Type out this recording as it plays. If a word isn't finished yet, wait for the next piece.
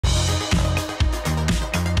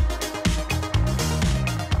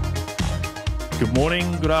Good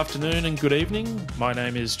morning, good afternoon, and good evening. My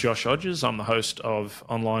name is Josh Hodges. I'm the host of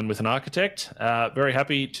Online with an Architect. Very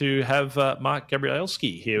happy to have Mark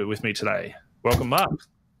Gabryjelski here with me today. Welcome, Mark.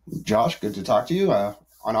 Josh, good to talk to you on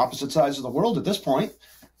opposite sides of the world at this point.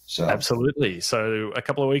 Absolutely. So a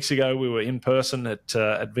couple of weeks ago, we were in person at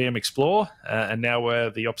VM Explore, and now we're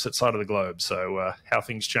the opposite side of the globe. So how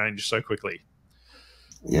things change so quickly.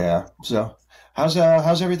 Yeah. So how's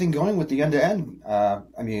everything going with the end-to-end?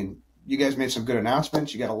 I mean, you guys made some good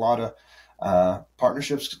announcements. You got a lot of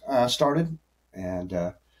partnerships started, and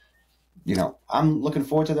I'm looking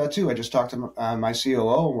forward to that too. I just talked to my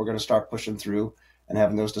COO, and we're going to start pushing through and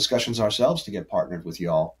having those discussions ourselves to get partnered with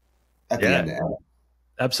y'all at the end-to-end.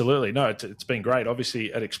 Absolutely. No, it's been great.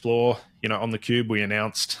 Obviously, at Explore, on theCUBE, we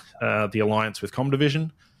announced the alliance with ComDivision.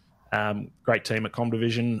 Great team at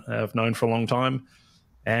ComDivision, I've known for a long time,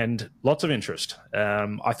 and lots of interest.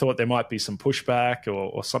 I thought there might be some pushback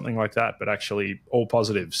or something like that, but actually all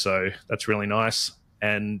positive. So that's really nice.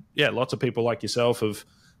 And yeah, lots of people like yourself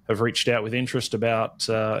have reached out with interest about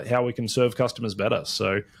how we can serve customers better.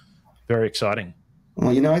 So very exciting.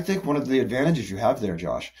 Well, I think one of the advantages you have there,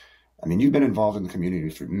 Josh, I mean, you've been involved in the community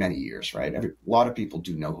for many years, right? A lot of people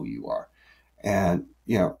do know who you are. And,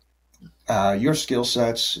 your skill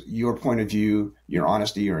sets, your point of view, your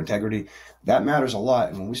honesty, your integrity, that matters a lot.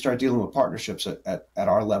 And when we start dealing with partnerships at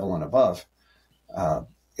our level and above,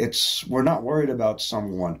 we're not worried about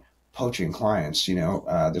someone poaching clients.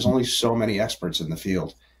 There's only so many experts in the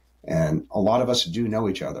field, and a lot of us do know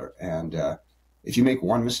each other. And if you make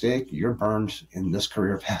one mistake, you're burned in this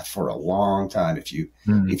career path for a long time if you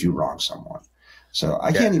wrong someone. So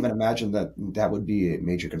I can't even imagine that would be a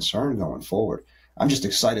major concern going forward. I'm just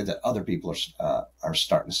excited that other people are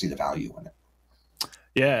starting to see the value in it.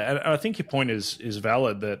 Yeah, and I think your point is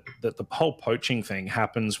valid that the whole poaching thing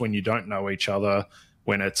happens when you don't know each other,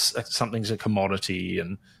 when something's a commodity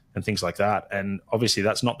and things like that. And obviously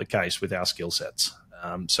that's not the case with our skill sets.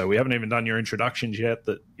 So we haven't even done your introductions yet.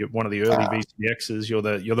 That you're one of the early VCDXs.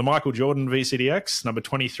 You're the Michael Jordan VCDX, number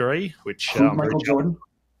 23. Which Michael Jordan?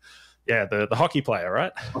 Yeah, the hockey player,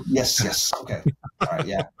 right? Yes. Okay. All right.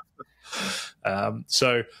 Yeah.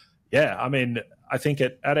 So yeah, I mean, I think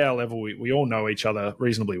at our level, we all know each other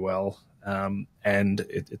reasonably well. And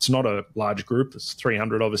it's not a large group. There's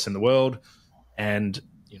 300 of us in the world. And,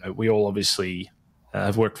 we all obviously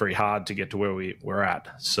have worked very hard to get to where we're at.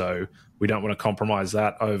 So we don't want to compromise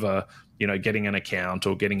that over, getting an account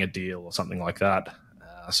or getting a deal or something like that.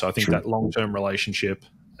 So I think that long-term relationship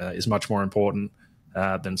is much more important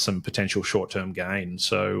than some potential short-term gain.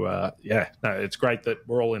 So it's great that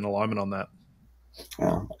we're all in alignment on that.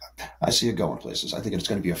 I see it going places. I think it's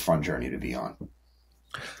going to be a fun journey to be on.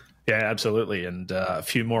 Yeah, absolutely. And a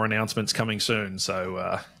few more announcements coming soon.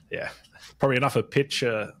 So probably enough of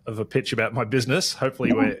a pitch about my business.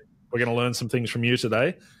 Hopefully we're going to learn some things from you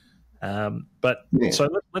today. So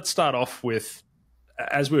let's start off with,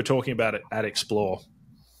 as we were talking about it at Explore,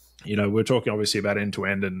 we're talking obviously about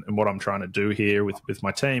end-to-end and what I'm trying to do here with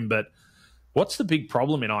my team, but what's the big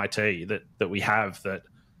problem in IT that we have that,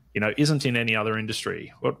 isn't in any other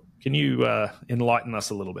industry? Can you enlighten us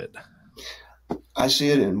a little bit? I see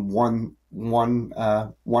it in one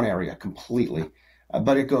area completely,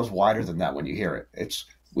 but it goes wider than that when you hear it.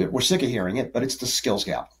 We're sick of hearing it, but it's the skills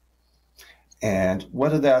gap. And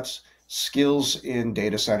whether that's skills in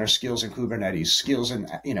data center, skills in Kubernetes, skills in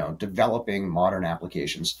developing modern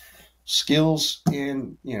applications, skills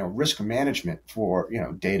in risk management for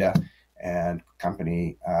data and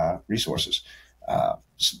company resources,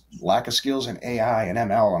 lack of skills in AI and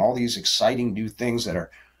ML and all these exciting new things that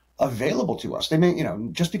are available to us. They may,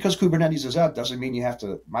 just because Kubernetes is out doesn't mean you have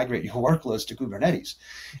to migrate your workloads to Kubernetes,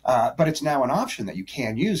 but it's now an option that you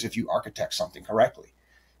can use if you architect something correctly.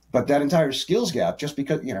 But that entire skills gap, just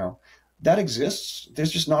because, that exists,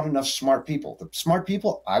 there's just not enough smart people. The smart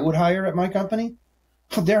people I would hire at my company,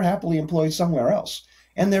 they're happily employed somewhere else,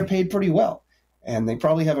 and they're paid pretty well, and they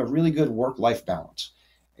probably have a really good work-life balance.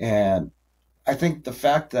 And I think the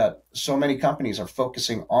fact that so many companies are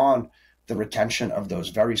focusing on the retention of those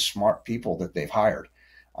very smart people that they've hired,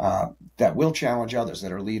 that will challenge others,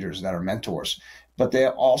 that are leaders, that are mentors, but they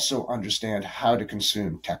also understand how to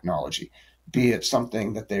consume technology, be it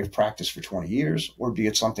something that they've practiced for 20 years, or be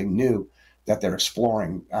it something new that they're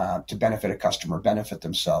exploring to benefit a customer, benefit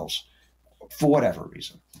themselves, for whatever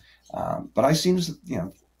reason. But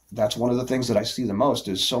that's one of the things that I see the most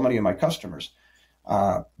is so many of my customers,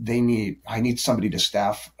 I need somebody to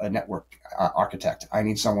staff a network architect. I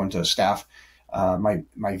need someone to staff my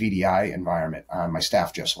VDI environment. My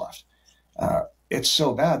staff just left. It's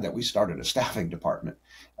so bad that we started a staffing department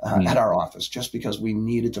at our office, just because we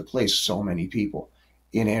needed to place so many people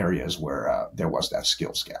in areas where there was that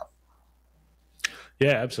skills gap.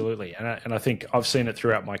 Yeah, absolutely. And I think I've seen it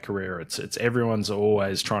throughout my career. It's everyone's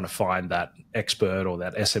always trying to find that expert or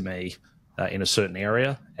that SME in a certain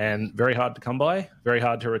area, and very hard to come by, very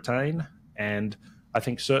hard to retain. And I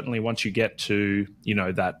think certainly once you get to,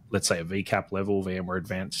 that, let's say a VCAP level, VMware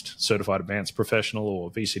Advanced, Certified Advanced Professional, or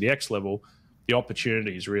VCDX level, the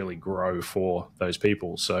opportunities really grow for those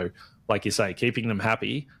people. So like you say, keeping them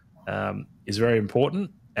happy is very important.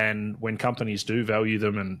 And when companies do value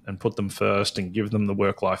them and put them first and give them the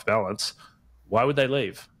work-life balance, why would they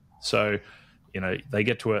leave? So, they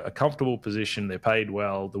get to a comfortable position, they're paid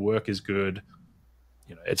well, the work is good.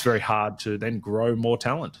 It's very hard to then grow more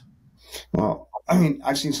talent. Well, I mean,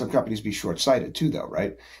 I've seen some companies be short-sighted too, though,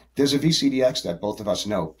 right? There's a VCDX that both of us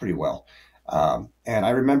know pretty well. And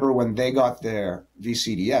I remember when they got their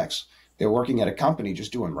VCDX, they were working at a company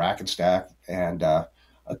just doing rack and stack and a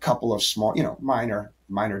couple of small,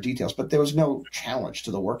 minor details, but there was no challenge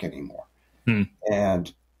to the work anymore.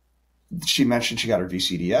 And she mentioned she got her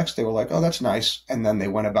VCDX. They were like, "Oh, that's nice," and then they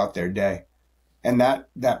went about their day. And that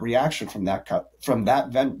reaction from that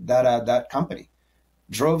company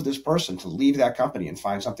drove this person to leave that company and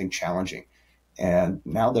find something challenging. And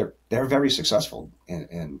now they're very successful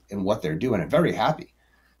in what they're doing and very happy.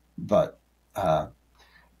 But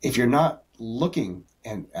if you're not looking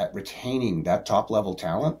at retaining that top level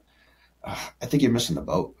talent, I think you're missing the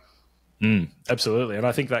boat. Absolutely. And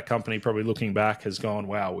I think that company, probably looking back, has gone,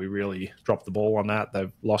 wow, we really dropped the ball on that.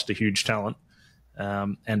 They've lost a huge talent,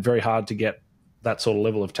 and very hard to get that sort of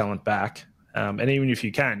level of talent back. And even if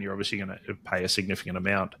you can, you're obviously going to pay a significant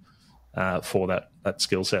amount for that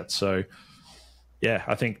skill set. So yeah,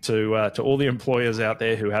 I think to all the employers out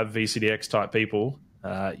there who have VCDX type people,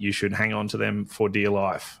 you should hang on to them for dear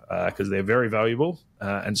life, because they're very valuable.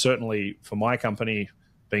 And certainly for my company,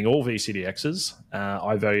 being all VCDXs,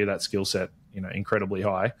 I value that skill set, incredibly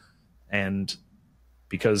high, and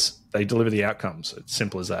because they deliver the outcomes. It's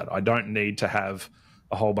simple as that. I don't need to have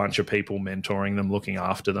a whole bunch of people mentoring them, looking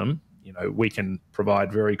after them. We can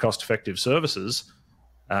provide very cost-effective services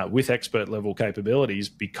with expert level capabilities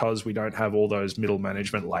because we don't have all those middle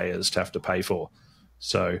management layers to have to pay for.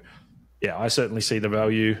 So yeah, I certainly see the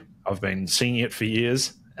value. I've been seeing it for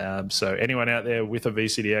years. So anyone out there with a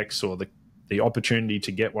VCDX or the opportunity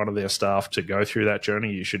to get one of their staff to go through that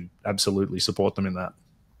journey, you should absolutely support them in that.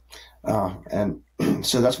 And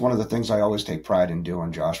so that's one of the things I always take pride in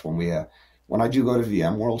doing, Josh. When I do go to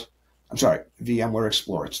VMware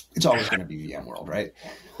Explore, it's always going to be VMworld, right?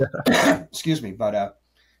 Excuse me. But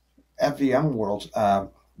at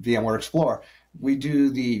VMware Explore, we do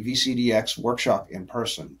the VCDX workshop in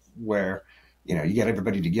person, where you get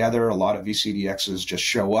everybody together. A lot of VCDXs just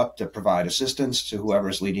show up to provide assistance to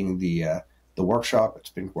whoever's leading the workshop. It's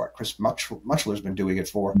been what Chris Muchler's been doing it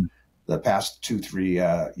for the past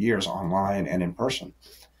 2-3 years, online and in person.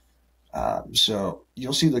 So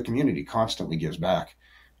you'll see the community constantly gives back.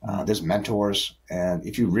 There's mentors, and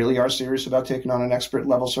if you really are serious about taking on an expert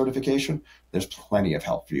level certification, there's plenty of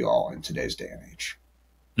help for you all in today's day and age.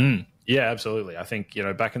 Yeah, absolutely. I think,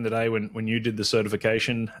 back in the day when you did the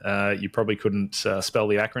certification, you probably couldn't spell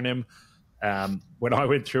the acronym. When I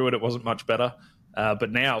went through it, it wasn't much better.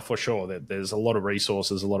 But now, for sure, there's a lot of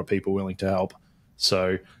resources, a lot of people willing to help.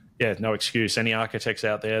 So yeah, no excuse. Any architects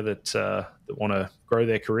out there that want to grow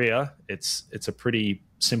their career, it's a pretty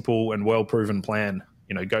simple and well-proven plan.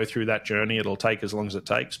 Go through that journey. It'll take as long as it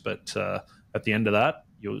takes, but at the end of that,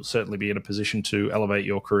 you'll certainly be in a position to elevate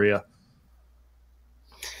your career.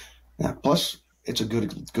 Yeah. Plus, it's a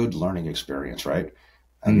good learning experience, right?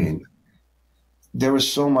 I mean, there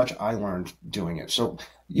was so much I learned doing it. So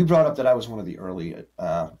you brought up that I was one of the early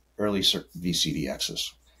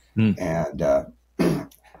VCDXs, and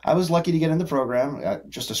I was lucky to get in the program,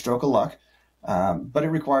 just a stroke of luck. But it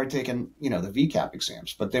required taking, the VCAP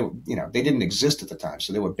exams, but they didn't exist at the time.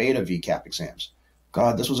 So they were beta VCAP exams.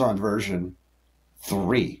 God, this was on version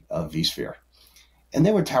 3 of vSphere, and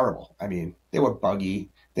they were terrible. I mean, they were buggy.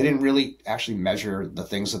 They didn't really actually measure the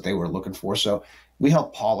things that they were looking for. So we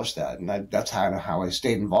helped polish that. And that's how I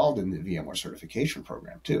stayed involved in the VMware certification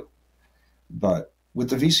program too. But with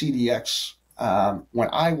the VCDX, when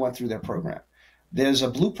I went through their program, there's a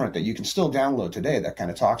blueprint that you can still download today that kind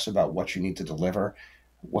of talks about what you need to deliver,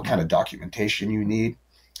 what kind of documentation you need,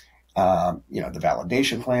 the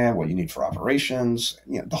validation plan, what you need for operations,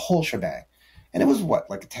 the whole shebang. And it was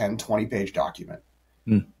like a 10, 20-page document,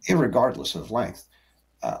 irregardless of length.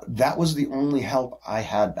 That was the only help I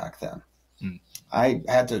had back then. I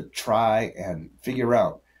had to try and figure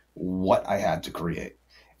out what I had to create.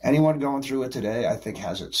 anyone going through it today, I think,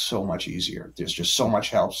 has it so much easier. There's just so much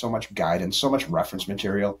help, so much guidance, so much reference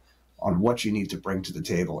material on what you need to bring to the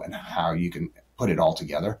table and how you can put it all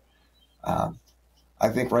together. I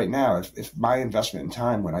think right now, if my investment in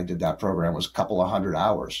time when I did that program was a couple of 100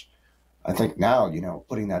 hours, I think now,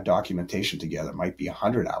 putting that documentation together might be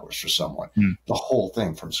 100 hours for someone, the whole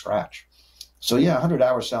thing from scratch. So yeah, 100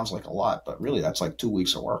 hours sounds like a lot, but really that's like 2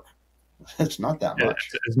 weeks of work. It's not that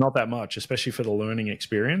much. It's not that much, especially for the learning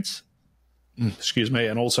experience. Excuse me.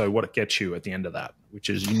 And also what it gets you at the end of that, which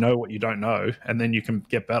is what you don't know, and then you can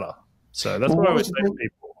get better. So that's what I always say to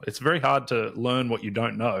people. It's very hard to learn what you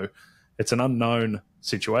don't know. It's an unknown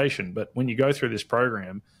situation. But when you go through this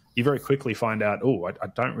program, you very quickly find out, I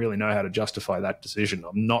don't really know how to justify that decision.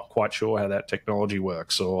 I'm not quite sure how that technology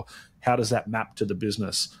works, or how does that map to the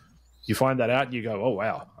business. You find that out and you go, oh,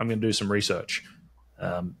 wow, I'm going to do some research.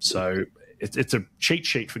 So it's a cheat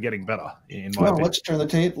sheet for getting better, in my opinion.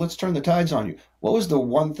 Let's turn the tides on you. What was the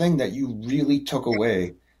one thing that you really took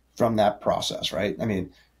away from that process, right? I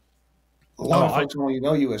mean, a lot of folks only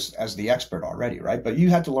know you as the expert already, right? But you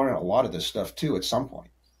had to learn a lot of this stuff too at some point.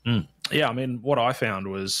 Yeah, I mean, what I found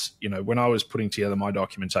was, when I was putting together my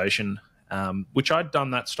documentation, which I'd done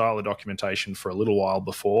that style of documentation for a little while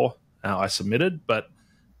before I submitted, but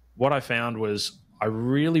what I found was I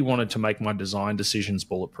really wanted to make my design decisions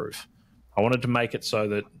bulletproof. I wanted to make it so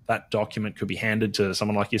that that document could be handed to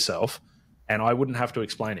someone like yourself, and I wouldn't have to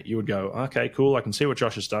explain it. You would go, okay, cool, I can see what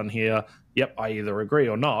Josh has done here. Yep, I either agree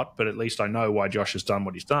or not, but at least I know why Josh has done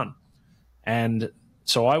what he's done. And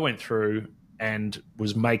so I went through and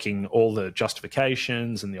was making all the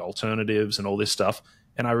justifications and the alternatives and all this stuff.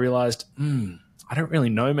 And I realized, I don't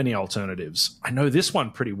really know many alternatives. I know this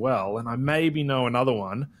one pretty well, and I maybe know another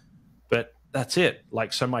one, but that's it.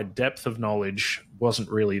 So my depth of knowledge wasn't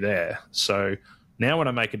really there. So now when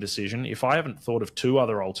I make a decision, if I haven't thought of 2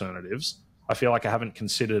 other alternatives, I feel like I haven't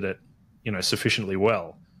considered it, sufficiently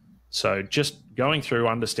well. So just going through,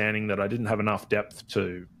 understanding that I didn't have enough depth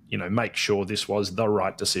to, make sure this was the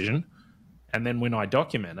right decision. And then when I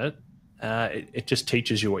document it, it just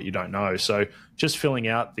teaches you what you don't know. So just filling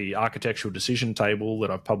out the architectural decision table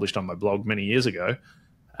that I've published on my blog many years ago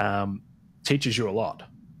teaches you a lot.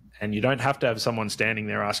 And you don't have to have someone standing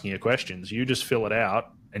there asking you questions. You just fill it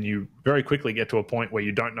out, and you very quickly get to a point where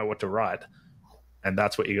you don't know what to write. And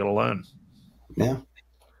that's what you got to learn. Yeah.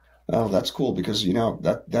 Oh, that's cool, because,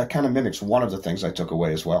 that kind of mimics one of the things I took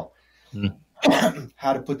away as well.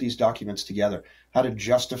 How to put these documents together, how to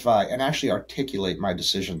justify and actually articulate my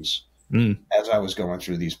decisions as I was going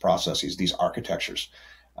through these processes, these architectures.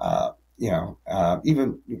 Even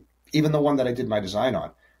the one that I did my design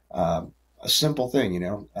on, a simple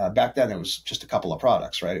thing, back then it was just a couple of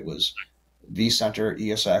products, right? It was vCenter,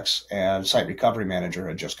 ESX, and Site Recovery Manager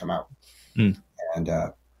had just come out. And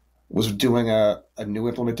was doing a new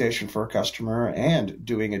implementation for a customer and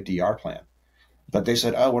doing a DR plan. But they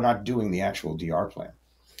said, we're not doing the actual DR plan.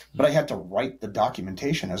 But I had to write the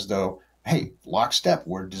documentation as though, hey, lockstep,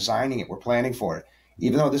 we're designing it, we're planning for it.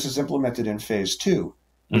 Even though this is implemented in phase 2,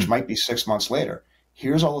 which might be 6 months later,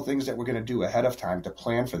 here's all the things that we're going to do ahead of time to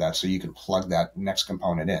plan for that, so you can plug that next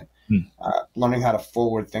component in. Learning how to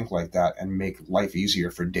forward think like that and make life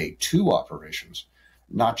easier for day 2 operations,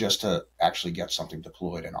 not just to actually get something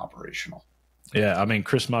deployed and operational. Yeah, I mean,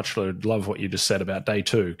 Chris Muchler would love what you just said about day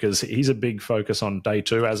 2, because he's a big focus on day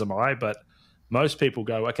 2, as am I. But most people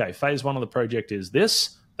go, okay, phase 1 of the project is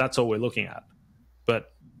this. That's all we're looking at.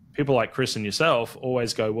 But people like Chris and yourself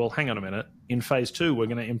always go, well, hang on a minute. In phase 2, we're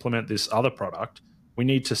going to implement this other product. We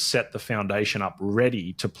need to set the foundation up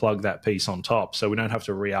ready to plug that piece on top, so we don't have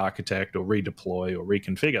to re-architect or redeploy or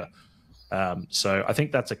reconfigure. So I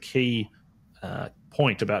think that's a key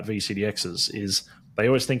point about VCDXs is they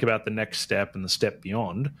always think about the next step and the step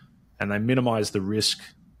beyond, and they minimize the risk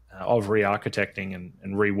of re-architecting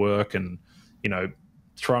and rework and,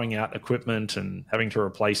 throwing out equipment and having to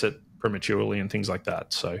replace it prematurely and things like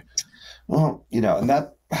that. So, well, and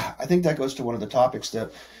that, I think that goes to one of the topics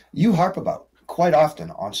that you harp about quite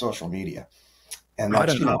often on social media. And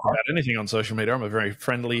that's, I don't know about anything on social media. I'm a very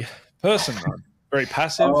friendly person. I'm very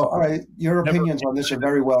passive. Oh, all right. Your opinions on this are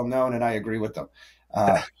very well known, and I agree with them.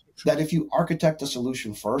 That if you architect a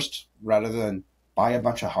solution first, rather than buy a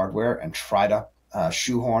bunch of hardware and try to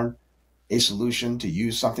shoehorn a solution to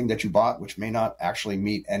use something that you bought, which may not actually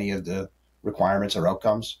meet any of the requirements or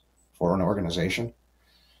outcomes for an organization,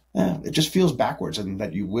 it just feels backwards, and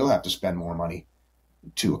that you will have to spend more money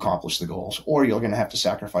to accomplish the goals, or you're going to have to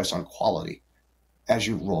sacrifice on quality as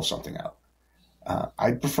you roll something out.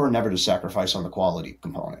 I prefer never to sacrifice on the quality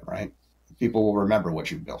component, right? People will remember what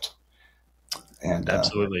you built. And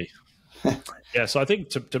absolutely. Yeah, so I think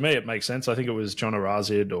to me it makes sense. I think it was John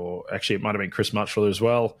Arazid, or actually it might have been Chris Mutchler as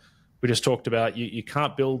well. We just talked about you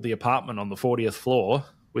can't build the apartment on the 40th floor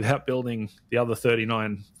without building the other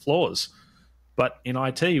 39 floors. But in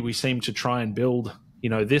IT, we seem to try and build,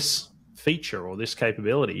 this feature or this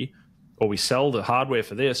capability, or we sell the hardware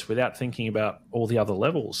for this without thinking about all the other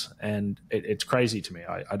levels. And it's crazy to me.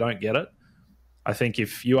 I don't get it. I think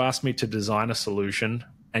if you ask me to design a solution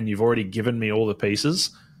and you've already given me all the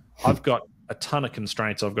pieces, I've got a ton of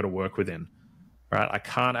constraints I've got to work within, right? I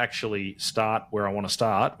can't actually start where I want to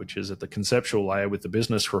start, which is at the conceptual layer with the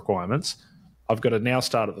business requirements. I've got to now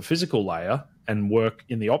start at the physical layer and work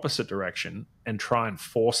in the opposite direction and try and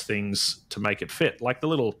force things to make it fit, like the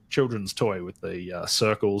little children's toy with the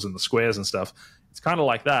circles and the squares and stuff. It's kind of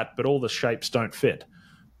like that, but all the shapes don't fit.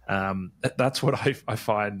 That's what I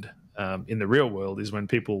find in the real world is when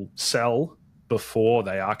people sell before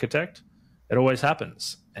they architect. It always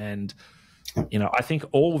happens. And, I think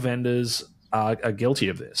all vendors are guilty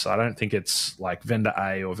of this. I don't think it's like vendor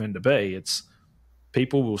A or vendor B. It's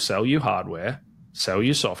people will sell you hardware, sell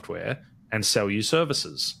you software, and sell you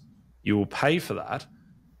services. You will pay for that.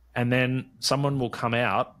 And then someone will come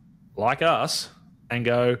out like us and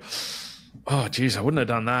go, oh, geez, I wouldn't have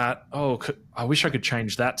done that. Oh, I wish I could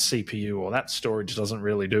change that CPU, or that storage doesn't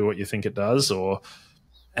really do what you think it does.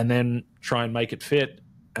 And then try and make it fit.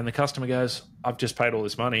 And the customer goes, I've just paid all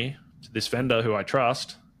this money to this vendor who I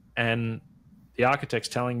trust, and the architect's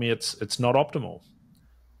telling me it's not optimal.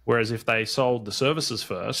 Whereas if they sold the services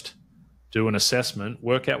first, do an assessment,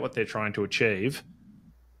 work out what they're trying to achieve,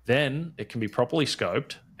 then it can be properly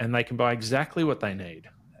scoped and they can buy exactly what they need.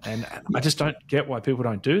 And I just don't get why people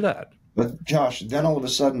don't do that. But Josh, then all of a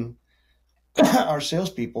sudden, our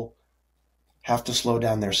salespeople have to slow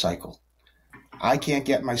down their cycle. I can't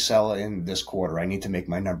get my sell in this quarter. I need to make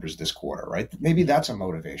my numbers this quarter, right? Maybe that's a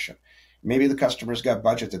motivation. Maybe the customer's got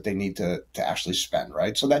budget that they need to actually spend,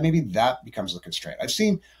 right? So that maybe that becomes the constraint. I've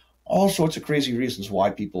seen all sorts of crazy reasons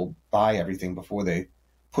why people buy everything before they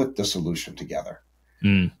put the solution together.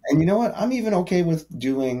 And you know what? I'm even okay with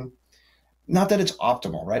doing, not that it's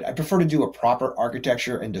optimal, right? I prefer to do a proper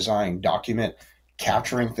architecture and design document,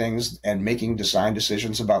 capturing things and making design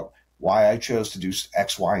decisions about why I chose to do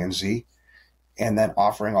X, Y, and Z, and then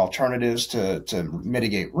offering alternatives to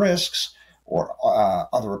mitigate risks or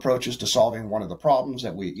other approaches to solving one of the problems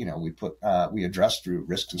that we addressed through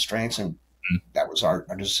risk constraints, and that was our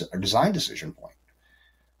design decision point.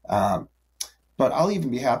 But I'll even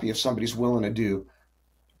be happy if somebody's willing to do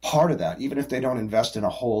part of that, even if they don't invest in a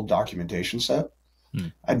whole documentation set.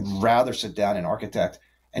 I'd rather sit down and architect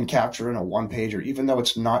and capture in a one-pager, even though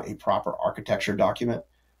it's not a proper architecture document,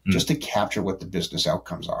 just to capture what the business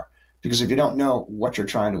outcomes are. Because if you don't know what you're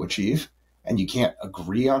trying to achieve and you can't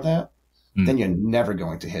agree on that, then you're never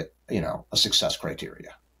going to hit, a success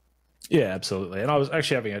criteria. Yeah, absolutely. And I was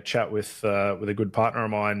actually having a chat with a good partner of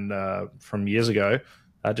mine from years ago,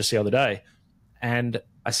 just the other day. And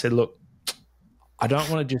I said, look, I don't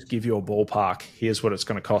want to just give you a ballpark. Here's what it's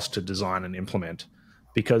going to cost to design and implement,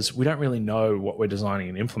 because we don't really know what we're designing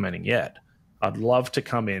and implementing yet. I'd love to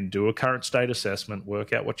come in, do a current state assessment,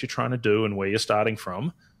 work out what you're trying to do and where you're starting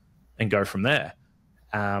from, and go from there.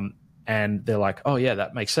 And they're like, oh yeah,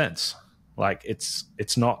 that makes sense. Like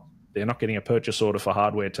they're not getting a purchase order for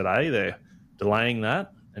hardware today. They're delaying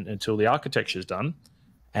that until the architecture is done.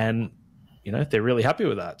 And, they're really happy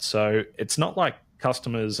with that. So it's not like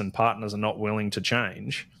customers and partners are not willing to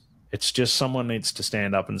change. It's just someone needs to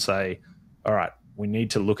stand up and say, all right, we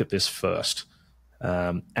need to look at this first.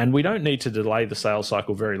 And we don't need to delay the sales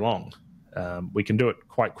cycle very long. We can do it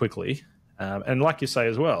quite quickly. And like you say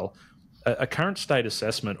as well, a current state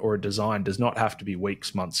assessment or a design does not have to be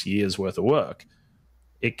weeks, months, years worth of work.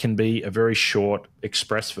 It can be a very short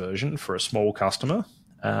express version for a small customer.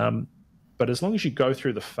 But as long as you go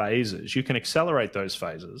through the phases, you can accelerate those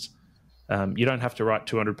phases. You don't have to write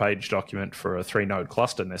 200-page document for a 3-node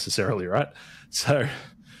cluster necessarily, right? So,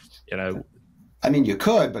 I mean, you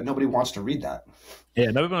could, but nobody wants to read that.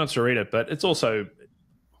 Yeah, nobody wants to read it, but it's also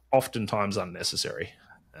oftentimes unnecessary.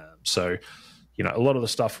 So, a lot of the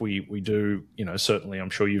stuff we do, certainly I'm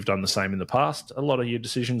sure you've done the same in the past. A lot of your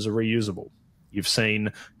decisions are reusable. You've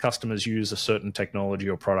seen customers use a certain technology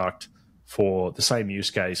or product for the same use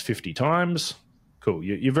case 50 times. Cool.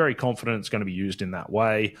 You're very confident it's going to be used in that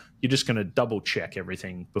way. You're just going to double check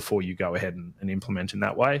everything before you go ahead and implement in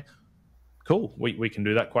that way. Cool. We can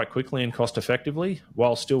do that quite quickly and cost effectively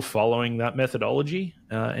while still following that methodology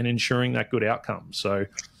and ensuring that good outcome. So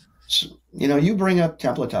you bring up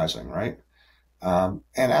templatizing, right? And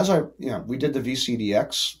as we did the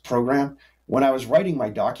VCDX program, when I was writing my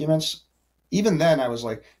documents, even then I was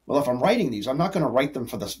like, well, if I'm writing these, I'm not going to write them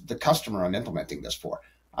for the customer I'm implementing this for.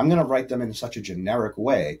 I'm going to write them in such a generic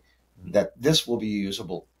way that this will be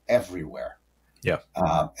usable everywhere. Yeah.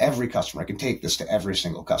 Every customer, I can take this to every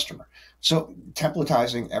single customer. So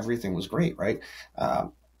templatizing everything was great, right?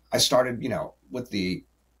 I started, with the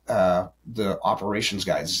operations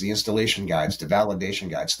guides, the installation guides, the validation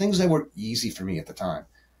guides, things that were easy for me at the time.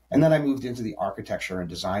 And then I moved into the architecture and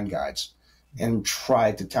design guides and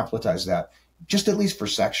tried to templatize that just at least for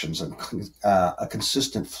sections and a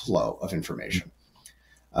consistent flow of information.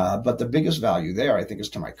 But the biggest value there, I think, is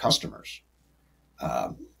to my customers.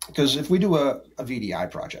 Because if we do a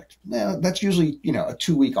VDI project, that's usually, a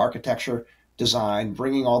 2-week architecture design,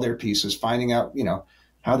 bringing all their pieces, finding out,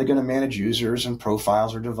 how they're going to manage users and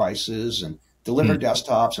profiles or devices and deliver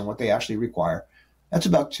desktops and what they actually require. That's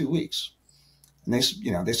about 2 weeks. And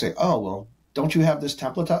they say, oh, well, don't you have this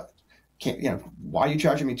template? Why are you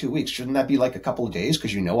charging me 2 weeks? Shouldn't that be like a couple of days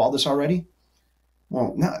because you know all this already?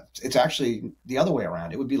 Well, no, it's actually the other way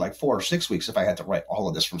around. It would be like 4 or 6 weeks if I had to write all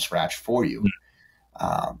of this from scratch for you.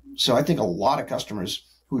 So I think a lot of customers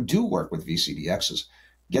who do work with VCDXs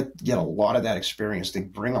get a lot of that experience. They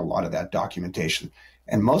bring a lot of that documentation.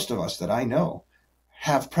 And most of us that I know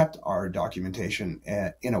have prepped our documentation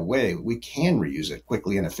in a way we can reuse it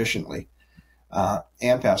quickly and efficiently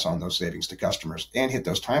and pass on those savings to customers and hit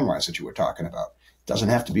those timelines that you were talking about. It doesn't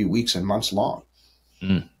have to be weeks and months long.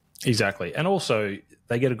 Exactly. And also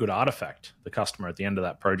they get a good artifact, the customer, at the end of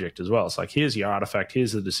that project as well. It's like, here's your artifact,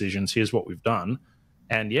 here's the decisions, here's what we've done.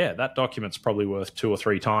 And yeah, that document's probably worth 2 or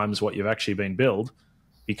 3 times what you've actually been billed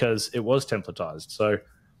because it was templatized. So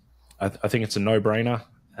I think it's a no-brainer.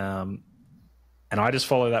 And I just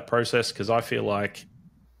follow that process because I feel like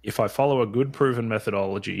if I follow a good proven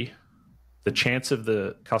methodology, the chance of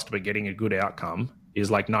the customer getting a good outcome is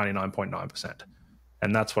like 99.9%.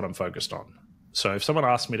 And that's what I'm focused on. So if someone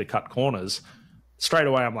asks me to cut corners, straight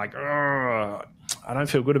away I'm like, I don't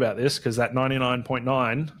feel good about this because that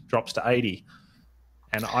 99.9 drops to 80.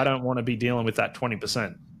 And I don't want to be dealing with that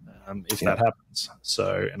 20% if that happens.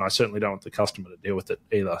 So, and I certainly don't want the customer to deal with it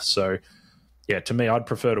either. So yeah, to me, I'd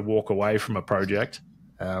prefer to walk away from a project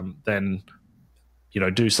than,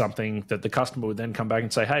 do something that the customer would then come back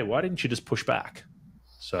and say, hey, why didn't you just push back?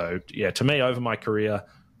 So yeah, to me, over my career,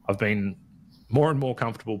 I've been more and more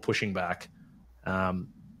comfortable pushing back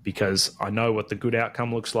because I know what the good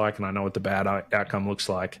outcome looks like and I know what the bad outcome looks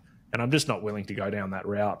like. And I'm just not willing to go down that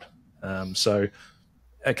route. So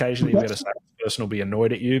occasionally you'll get a salesperson will be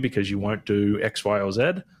annoyed at you because you won't do X, Y, or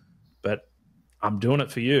Z, but I'm doing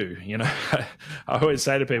it for you. I always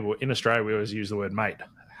say to people in Australia, we always use the word mate.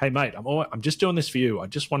 Hey, mate, I'm just doing this for you. I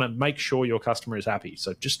just want to make sure your customer is happy.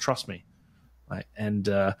 So just trust me. Right? And,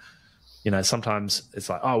 sometimes it's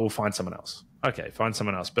like, oh, we'll find someone else. Okay, find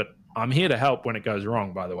someone else. But I'm here to help when it goes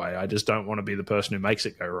wrong, by the way. I just don't want to be the person who makes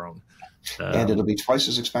it go wrong. And it'll be twice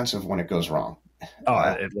as expensive when it goes wrong.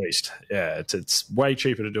 At least. Yeah, it's way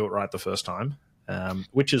cheaper to do it right the first time,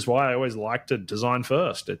 which is why I always like to design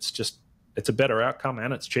first. It's a better outcome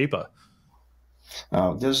and it's cheaper.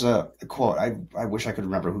 There's a quote. I wish I could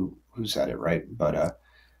remember who said it, right? But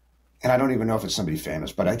and I don't even know if it's somebody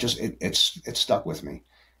famous, but it's stuck with me.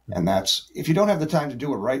 And that's, if you don't have the time to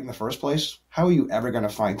do it right in the first place, how are you ever going to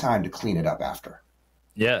find time to clean it up after?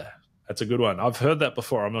 Yeah, that's a good one. I've heard that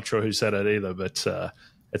before. I'm not sure who said it either, but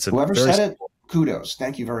it's whoever said it. Kudos.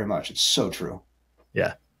 Thank you very much. It's so true.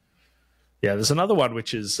 Yeah. Yeah, there's another one,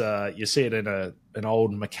 which is you see it in an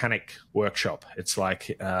old mechanic workshop. It's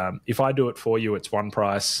like, if I do it for you, it's one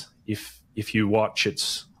price. If you watch,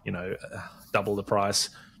 it's, double the price.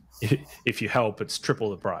 If you help, it's triple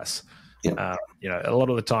the price. Yeah. A lot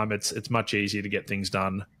of the time it's much easier to get things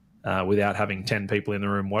done without having 10 people in the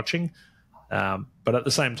room watching. But at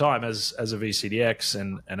the same time, as a VCDX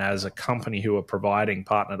and as a company who are providing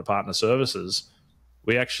partner-to-partner services,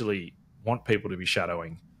 we actually want people to be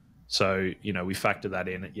shadowing. So, we factor that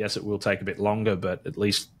in. Yes, it will take a bit longer, but at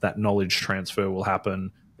least that knowledge transfer will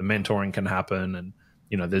happen. The mentoring can happen, and,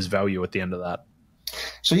 there's value at the end of that.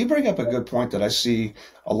 So you bring up a good point that I see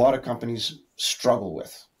a lot of companies struggle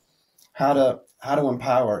with. How to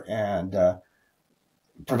empower and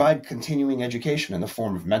provide continuing education in the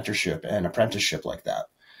form of mentorship and apprenticeship like that.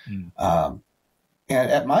 And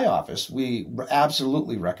at my office, we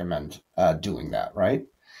absolutely recommend doing that, right?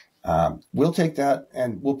 We'll take that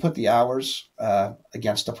and we'll put the hours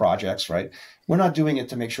against the projects, right? We're not doing it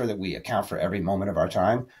to make sure that we account for every moment of our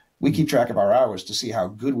time. We keep track of our hours to see how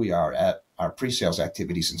good we are at our pre-sales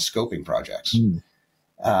activities and scoping projects.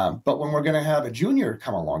 But when we're going to have a junior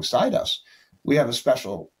come alongside us, we have a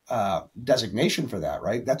special designation for that,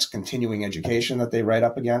 right? That's continuing education that they write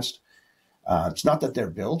up against. It's not that they're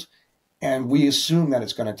built. And we assume that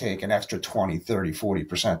it's going to take an extra 20, 30,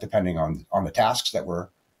 40%, depending on the tasks that we're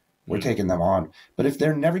taking them on. But if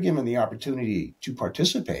they're never given the opportunity to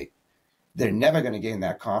participate, they're never going to gain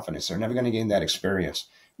that confidence. They're never going to gain that experience.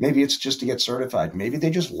 Maybe it's just to get certified. Maybe they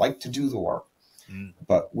just like to do the work.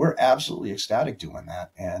 But we're absolutely ecstatic doing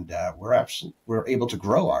that. And we're able to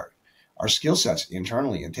grow our skill sets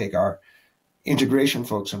internally and take our integration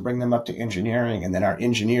folks and bring them up to engineering. And then our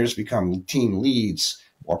engineers become team leads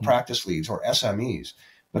or practice leads or SMEs.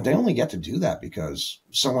 But they only get to do that because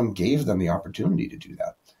someone gave them the opportunity to do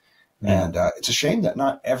that. And it's a shame that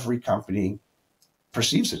not every company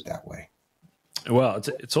perceives it that way. Well,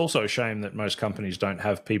 it's also a shame that most companies don't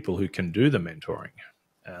have people who can do the mentoring.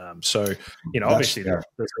 So, obviously there's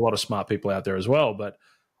a lot of smart people out there as well. But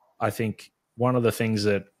I think one of the things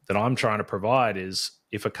that I'm trying to provide is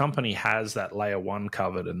if a company has that layer 1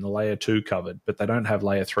 covered and the layer 2 covered, but they don't have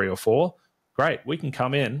layer 3 or 4, great. We can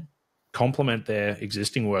come in, complement their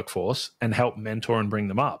existing workforce and help mentor and bring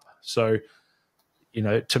them up. So,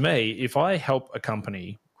 to me, if I help a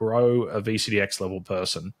company grow a VCDX level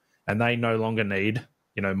person and they no longer need,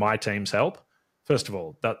 my team's help, first of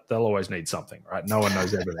all, that they'll always need something, right? No one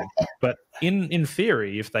knows everything. But in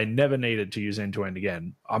theory, if they never needed to use end-to-end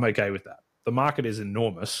again, I'm okay with that. The market is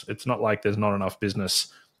enormous. It's not like there's not enough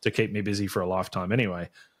business to keep me busy for a lifetime anyway.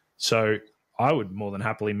 So I would more than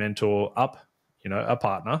happily mentor up, a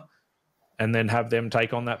partner and then have them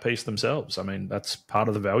take on that piece themselves. I mean, that's part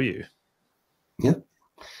of the value. Yeah.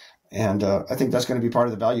 And I think that's going to be part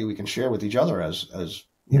of the value we can share with each other as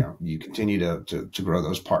you continue to grow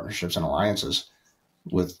those partnerships and alliances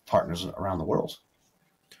with partners around the world.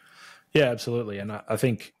 Yeah, absolutely. And I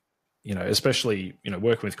think, especially,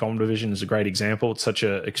 working with Common Division is a great example. It's such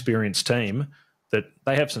an experienced team that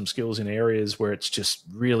they have some skills in areas where it's just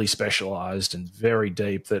really specialized and very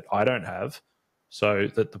deep that I don't have, so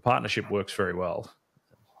that the partnership works very well.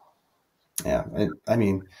 Yeah. I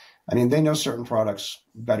mean, they know certain products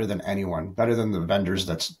better than anyone, better than the vendors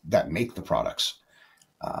that make the products.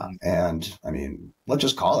 And I mean, let's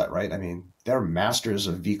just call it, right? I mean, they're masters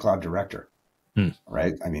of vCloud Director,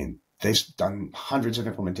 right? I mean, they've done hundreds of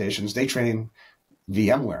implementations. They train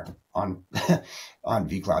VMware on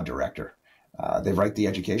vCloud Director. They write the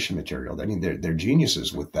education material. I mean, they're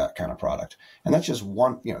geniuses with that kind of product. And that's just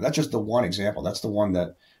one, that's just the one example. That's the one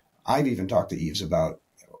that I've even talked to Yves about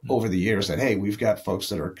over the years that, hey, we've got folks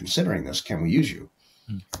that are considering this. Can we use you?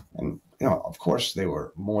 And, of course, they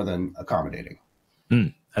were more than accommodating.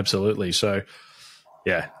 Absolutely. So,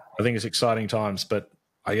 yeah, I think it's exciting times. But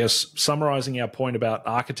I guess summarizing our point about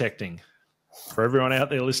architecting, for everyone out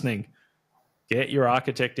there listening, get your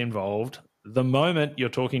architect involved. The moment you're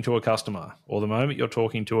talking to a customer or the moment you're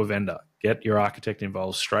talking to a vendor, get your architect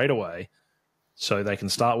involved straight away so they can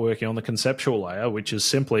start working on the conceptual layer, which is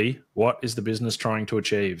simply, what is the business trying to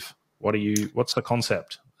achieve? What's the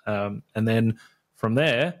concept? And then from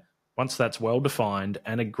there, once that's well-defined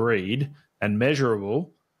and agreed and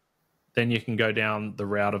measurable, then you can go down the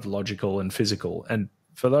route of logical and physical. And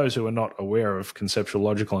for those who are not aware of conceptual,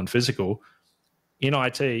 logical, and physical, in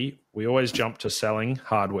IT, we always jump to selling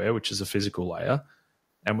hardware, which is a physical layer,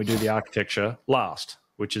 and we do the architecture last,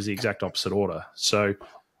 which is the exact opposite order. So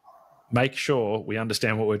make sure we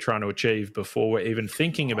understand what we're trying to achieve before we're even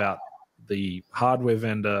thinking about the hardware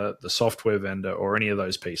vendor, the software vendor, or any of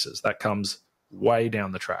those pieces. That comes way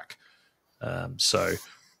down the track. So,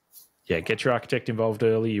 yeah, get your architect involved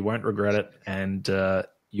early. You won't regret it. And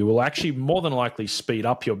you will actually more than likely speed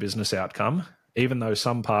up your business outcome, even though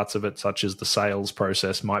some parts of it, such as the sales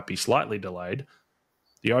process, might be slightly delayed.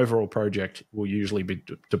 The overall project will usually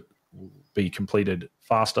be completed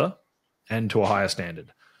faster and to a higher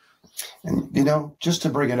standard. And, just to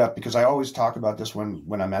bring it up, because I always talk about this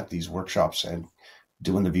when I'm at these workshops and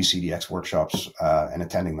doing the VCDX workshops and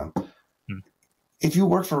attending them. If you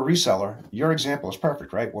work for a reseller, your example is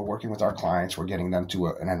perfect, right? We're working with our clients. We're getting them to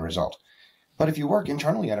an end result. But if you work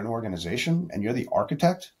internally at an organization and you're the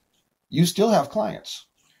architect, you still have clients.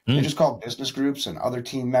 They're just called business groups and other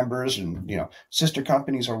team members and, sister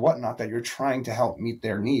companies or whatnot that you're trying to help meet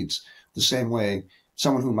their needs. The same way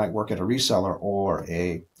someone who might work at a reseller or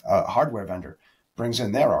a hardware vendor brings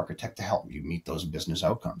in their architect to help you meet those business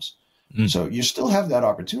outcomes. So you still have that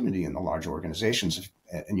opportunity in the large organizations,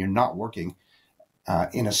 and you're not working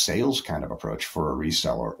in a sales kind of approach for a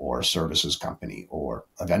reseller or a services company or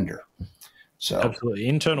a vendor. So absolutely.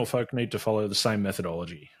 Internal folk need to follow the same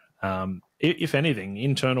methodology. If anything,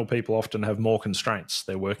 internal people often have more constraints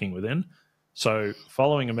they're working within. So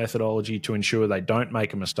following a methodology to ensure they don't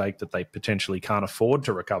make a mistake that they potentially can't afford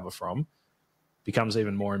to recover from becomes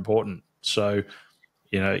even more important. So,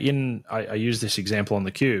 I use this example on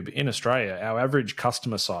theCUBE. In Australia, our average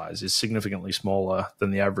customer size is significantly smaller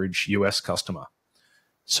than the average US customer.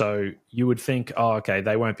 So you would think, oh, okay,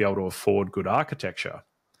 they won't be able to afford good architecture.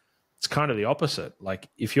 It's kind of the opposite. Like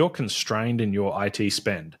if you're constrained in your IT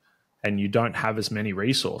spend and you don't have as many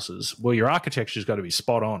resources, well, your architecture's got to be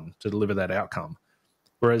spot on to deliver that outcome.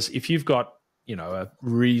 Whereas if you've got, a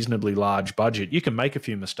reasonably large budget, you can make a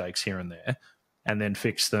few mistakes here and there and then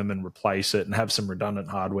fix them and replace it and have some redundant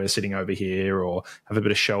hardware sitting over here or have a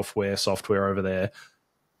bit of shelfware software over there.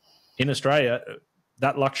 In Australia,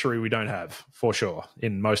 that luxury we don't have for sure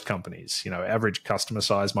in most companies. Average customer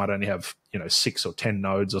size might only have, 6 or 10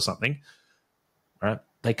 nodes or something, right?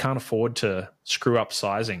 They can't afford to screw up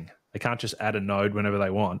sizing. They can't just add a node whenever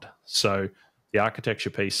they want. So the architecture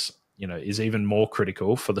piece, is even more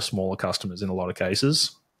critical for the smaller customers in a lot of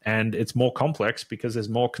cases. And it's more complex because there's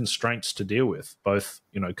more constraints to deal with, both,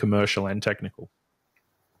 commercial and technical.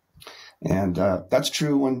 And that's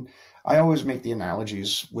true when I always make the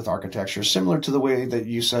analogies with architecture, similar to the way that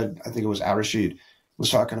you said, I think it was Arashid was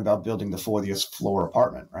talking about building the 40th floor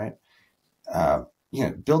apartment, right?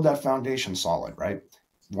 Build that foundation solid, right?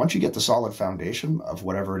 Once you get the solid foundation of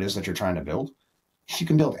whatever it is that you're trying to build, you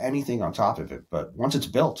can build anything on top of it. But once it's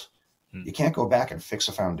built, you can't go back and fix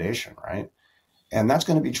a foundation, right? And that's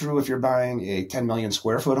going to be true if you're buying a 10 million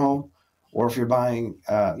square foot home, or if you're buying,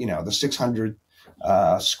 the 600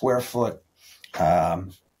 square foot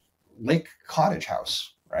lake cottage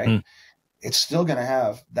house, right? It's still going to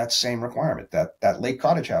have that same requirement. That lake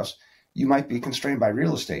cottage house, you might be constrained by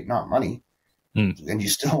real estate, not money, and you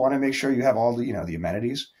still want to make sure you have all the the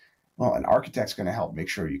amenities. Well, an architect's going to help make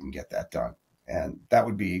sure you can get that done, and that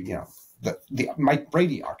would be the Mike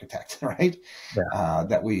Brady architect, right? Yeah.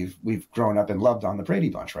 That we've grown up and loved on the Brady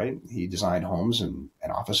Bunch, right? He designed homes and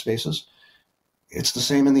office spaces. It's the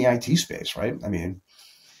same in the IT space, right? I mean,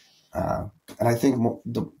 and I think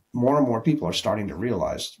more and more people are starting to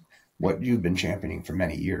realize what you've been championing for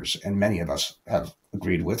many years, and many of us have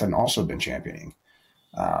agreed with and also been championing,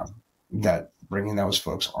 that bringing those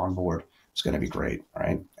folks on board is going to be great,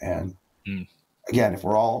 right? And again, if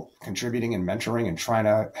we're all contributing and mentoring and trying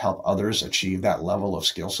to help others achieve that level of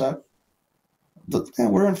skill set,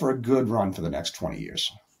 we're in for a good run for the next 20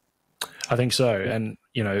 years. I think so. And,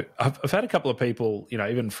 I've had a couple of people,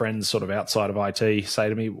 even friends sort of outside of IT say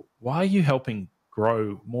to me, why are you helping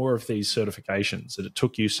grow more of these certifications that it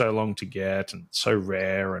took you so long to get and so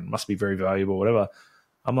rare and must be very valuable, whatever?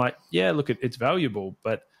 I'm like, yeah, look, it's valuable,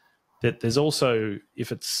 but there's also,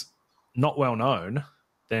 if it's not well known,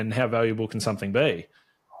 then how valuable can something be?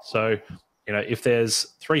 So, if there's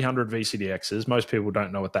 300 VCDXs, most people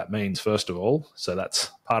don't know what that means, first of all. So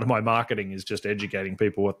that's part of my marketing, is just educating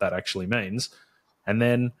people what that actually means. And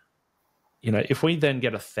then, if we then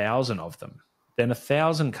get 1,000 of them, then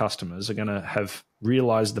 1,000 customers are going to have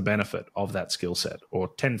realized the benefit of that skill set, or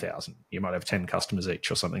 10,000. You might have 10 customers each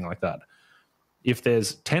or something like that. If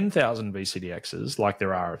there's 10,000 VCDXs, like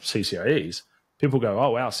there are CCIEs, people go, oh,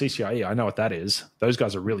 wow, CCIE, I know what that is. Those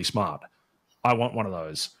guys are really smart. I want one of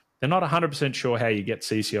those. They're not 100% sure how you get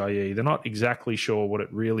CCIE. They're not exactly sure what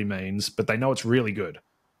it really means, but they know it's really good.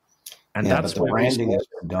 And that's where branding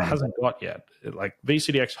hasn't got yet. Like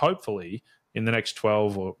VCDX, hopefully, in the next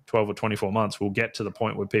 12 or 24 months, we'll get to the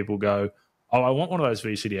point where people go, oh, I want one of those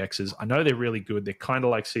VCDXs. I know they're really good. They're kind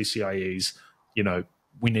of like CCIEs.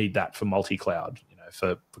 We need that for multi-cloud,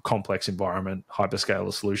 for complex environment,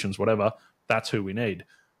 hyperscaler solutions, whatever. That's who we need.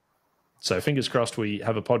 So fingers crossed we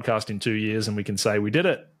have a podcast in 2 years and we can say we did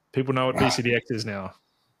it. People know what VCDX is now.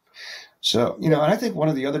 So, and I think one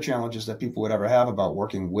of the other challenges that people would ever have about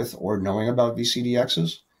working with or knowing about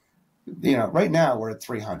VCDXs, right now we're at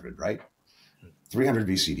 300, right? 300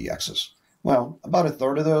 VCDXs. Well, about a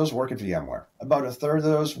third of those work at VMware. About a third of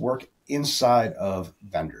those work inside of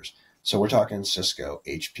vendors. So we're talking Cisco,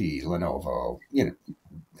 HP, Lenovo,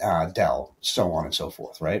 Dell, so on and so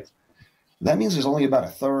forth, right? That means there's only about a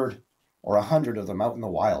third or 100 of them out in the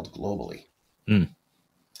wild globally.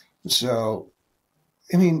 So,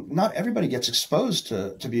 not everybody gets exposed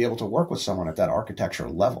to be able to work with someone at that architecture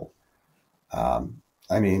level.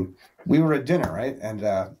 We were at dinner, right? And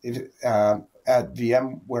at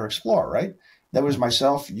VMware Explore, right? That was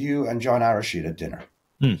myself, you, and John Arashid at dinner.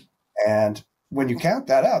 And when you count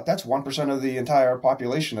that out, that's 1% of the entire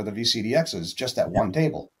population of the VCDXs just at one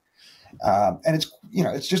table. And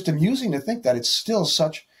it's just amusing to think that it's still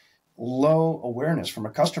such low awareness from a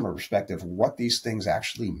customer perspective what these things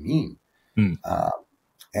actually mean,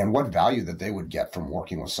 and what value that they would get from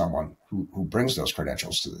working with someone who brings those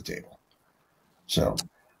credentials to the table. So,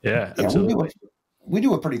 yeah, absolutely. We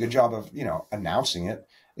do a pretty good job of announcing it.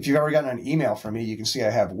 if you've ever gotten an email from me, you can see I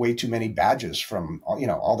have way too many badges from,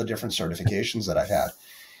 all the different certifications that I've had.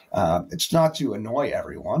 It's not to annoy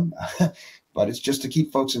everyone, but it's just to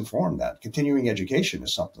keep folks informed that continuing education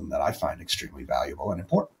is something that I find extremely valuable and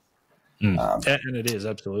important. And it is,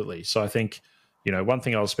 absolutely. So I think, one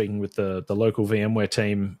thing I was speaking with the local VMware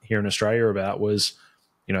team here in Australia about was,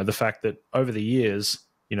 the fact that over the years,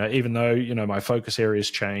 even though, my focus areas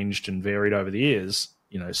changed and varied over the years,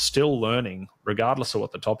 still learning, regardless of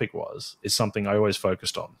what the topic was, is something I always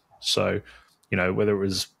focused on. So, whether it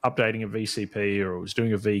was updating a VCP or it was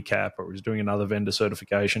doing a VCAP or it was doing another vendor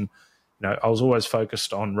certification, I was always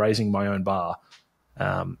focused on raising my own bar.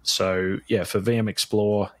 So for VM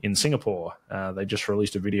Explore in Singapore, they just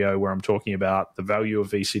released a video where I'm talking about the value of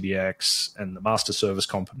VCDX and the master service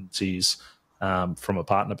competencies from a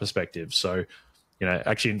partner perspective. So,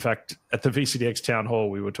 actually, in fact, at the VCDX town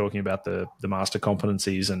hall, we were talking about the master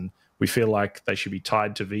competencies, and we feel like they should be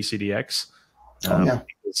tied to VCDX.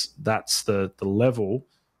 Because that's the level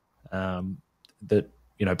that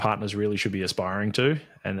partners really should be aspiring to,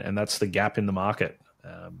 and that's the gap in the market.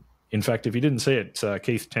 In fact, if you didn't see it,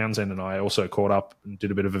 Keith Townsend and I also caught up and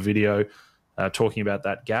did a bit of a video talking about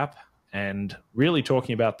that gap, and really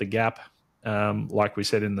talking about the gap, like we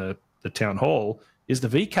said in the town hall, is the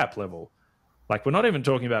VCAP level. Like, we're not even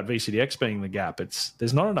talking about VCDX being the gap.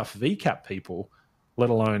 There's not enough VCAP people, let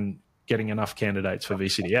alone getting enough candidates for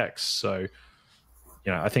VCDX. So,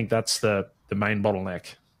 I think that's the main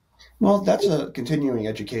bottleneck. Well, that's a continuing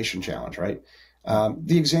education challenge, right?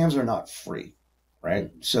 The exams are not free, right?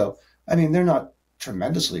 So, they're not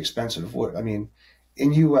tremendously expensive. In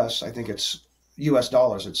US, I think it's US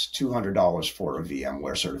dollars, it's $200 for a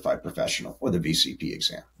VMware certified professional or the VCP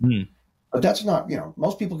exam. But that's not,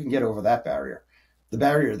 most people can get over that barrier. The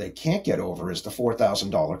barrier they can't get over is the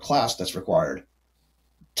 $4,000 class that's required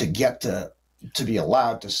to get to be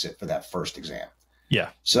allowed to sit for that first exam.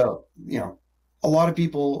 Yeah. So, a lot of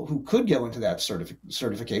people who could go into that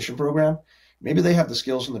certification program, maybe they have the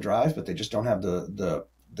skills and the drive, but they just don't have the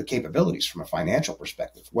capabilities from a financial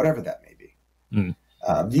perspective, whatever that may be.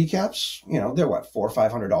 VCAPs, they're what, $400 or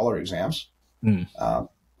 $500 exams.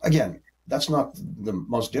 Again, that's not the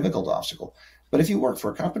most difficult obstacle. But if you work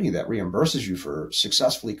for a company that reimburses you for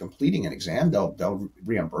successfully completing an exam, they'll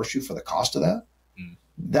reimburse you for the cost of that.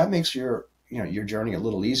 That makes your journey a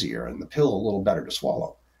little easier and the pill a little better to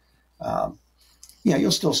swallow.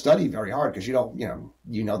 You'll still study very hard because they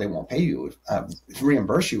won't pay you,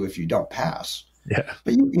 reimburse you if you don't pass. Yeah.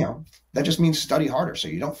 But that just means study harder so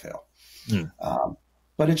you don't fail.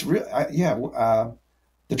 But it's real.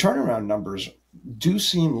 The turnaround numbers do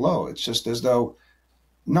seem low. It's just as though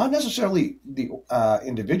not necessarily the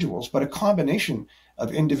individuals, but a combination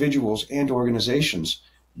of individuals and organizations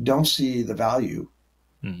don't see the value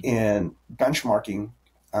in benchmarking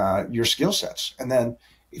your skill sets. And then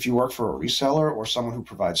if you work for a reseller or someone who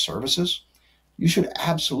provides services, you should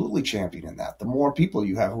absolutely champion in that. The more people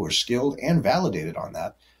you have who are skilled and validated on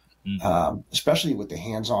that, especially with the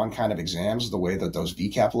hands-on kind of exams, the way that those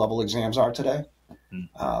VCAP level exams are today,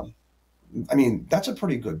 that's a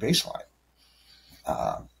pretty good baseline.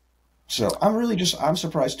 So I'm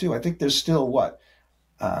surprised too. I think there's still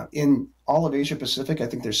in all of Asia Pacific, I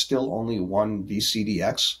think there's still only one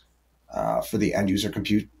VCDX for the end user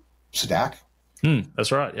compute stack.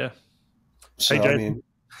 That's right. Yeah. So, hey, Jason.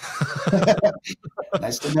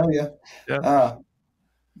 Nice to know you. Yeah.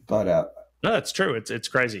 No, it's true. It's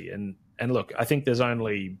crazy. And look, I think there's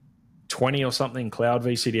only 20 or something cloud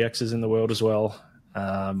VCDXs in the world as well.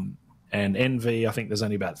 And NV, I think there's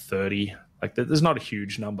only about 30. Like, there's not a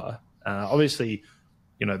huge number. Obviously,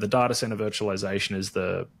 the data center virtualization is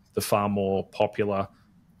the far more popular,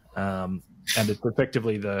 and it's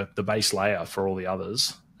effectively the base layer for all the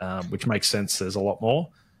others, which makes sense. There's a lot more.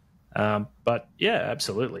 But yeah,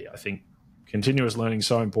 absolutely. I think continuous learning is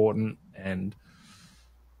so important. And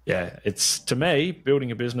yeah, it's, to me,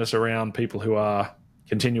 building a business around people who are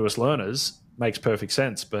continuous learners makes perfect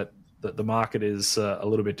sense, but the market is a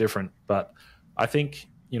little bit different. But I think,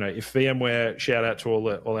 if VMware, shout out to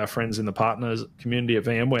all our friends in the partners community at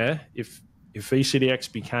VMware, if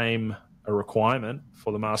VCDX became a requirement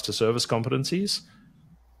for the master service competencies,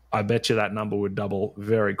 I bet you that number would double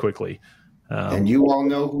very quickly. And you all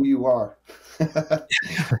know who you are.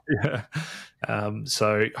 Yeah.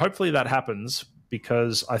 So hopefully that happens,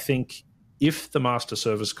 because I think if the master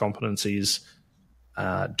service competencies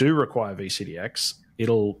do require VCDX,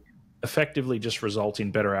 it'll effectively just result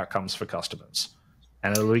in better outcomes for customers.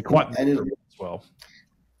 And it'll be quite measurable as well.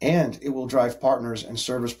 And it will drive partners and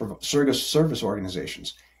service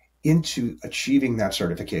organizations into achieving that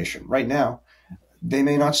certification. Right now, they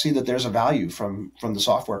may not see that there's a value from the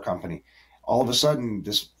software company. All of a sudden,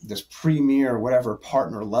 this premier whatever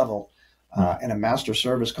partner level and a master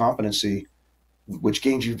service competency, which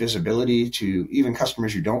gains you visibility to even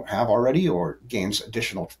customers you don't have already, or gains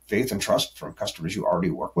additional faith and trust from customers you already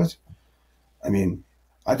work with. I mean,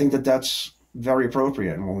 I think that that's very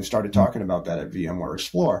appropriate. And when we started talking about that at VMware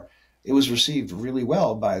Explore, it was received really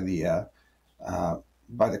well by the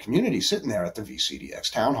community sitting there at the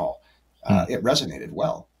VCDX town hall. It resonated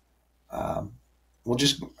well.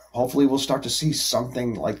 Hopefully we'll start to see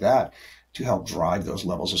something like that to help drive those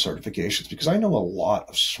levels of certifications, because I know a lot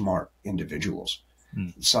of smart individuals.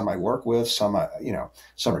 Some I work with, some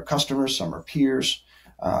are customers, some are peers.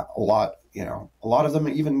 A lot of them,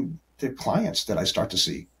 even the clients that I start to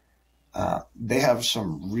see, they have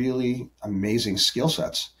some really amazing skill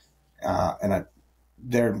sets, and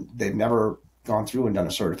they've never gone through and done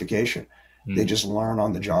a certification. They just learn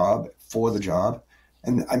on the job for the job,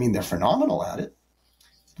 and I mean, they're phenomenal at it.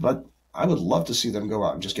 But I would love to see them go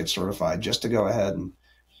out and just get certified, just to go ahead and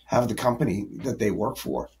have the company that they work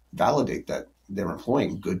for validate that they're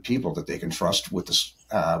employing good people that they can trust with this,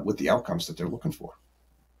 with the outcomes that they're looking for.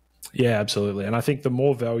 Yeah, absolutely. And I think the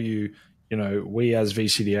more value, we as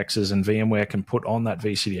VCDXs and VMware can put on that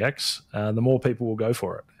VCDX, the more people will go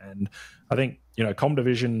for it. And I think,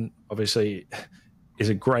 ComDivision obviously is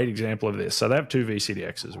a great example of this. So they have 2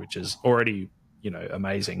 VCDXs, which is already,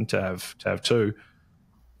 amazing to have 2.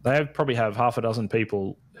 They probably have half a dozen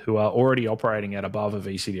people who are already operating at above a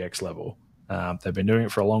VCDX level. They've been doing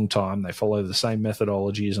it for a long time. They follow the same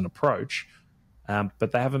methodologies and approach,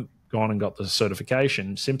 but they haven't gone and got the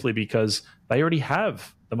certification simply because they already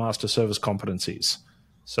have the master service competencies.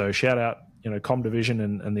 So shout out, ComDivision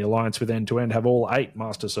and the alliance with End-to-End have all 8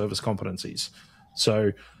 master service competencies.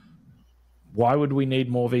 So why would we need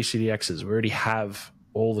more VCDXs? We already have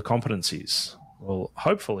all the competencies. Well,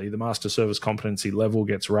 hopefully the master service competency level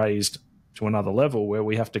gets raised to another level where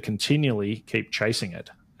we have to continually keep chasing it.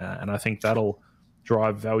 And I think that'll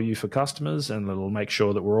drive value for customers, and it'll make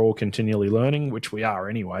sure that we're all continually learning, which we are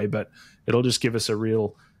anyway, but it'll just give us a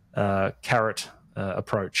real carrot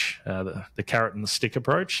approach, the carrot and the stick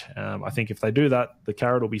approach. I think if they do that, the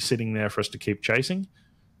carrot will be sitting there for us to keep chasing.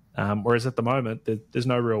 Whereas at the moment, there's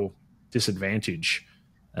no real disadvantage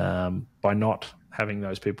by not having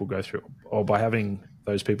those people go through, or by having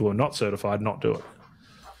those people who are not certified not do it.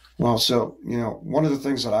 Well, so, one of the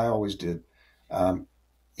things that I always did,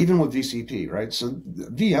 even with VCP, right? So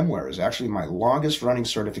VMware is actually my longest running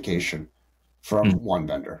certification from one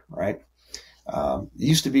vendor, right? It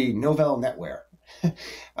used to be Novell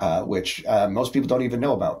NetWare, which most people don't even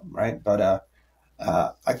know about, right? But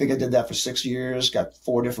I think I did that for 6 years, got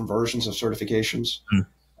 4 different versions of certifications.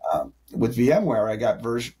 With VMware, I got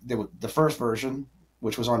the first version,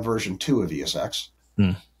 which was on version 2 of ESX,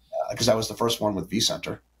 because that was the first one with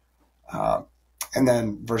vCenter. And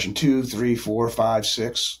then version 2, 3, 4, 5,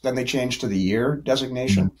 6. Then they changed to the year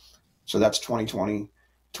designation. So that's 2020,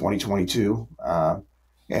 2022.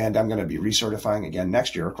 And I'm going to be recertifying again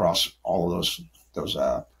next year across all of those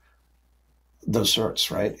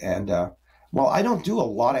certs, right? And well, I don't do a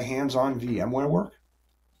lot of hands-on VMware work.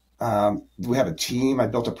 We have a team. I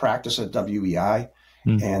built a practice at WEI,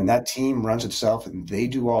 and that team runs itself, and they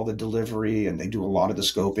do all the delivery, and they do a lot of the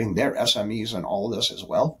scoping. They're SMEs on all of this as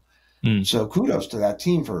well. So kudos to that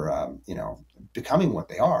team for becoming what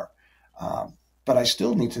they are. But I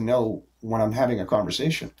still need to know, when I'm having a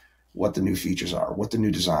conversation, what the new features are, what the new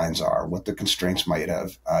designs are, what the constraints might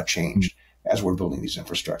have changed as we're building these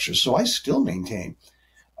infrastructures. So I still maintain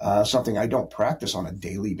something I don't practice on a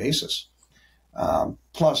daily basis.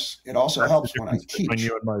 Plus, it also helps when I teach. Between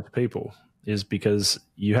you and most people is because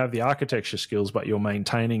you have the architecture skills, but you're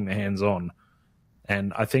maintaining the hands-on.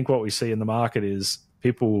 And I think what we see in the market is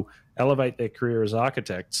people elevate their career as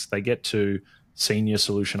architects. They get to senior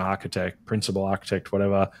solution architect, principal architect,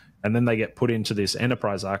 whatever, and then they get put into this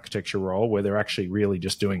enterprise architecture role where they're actually really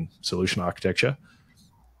just doing solution architecture,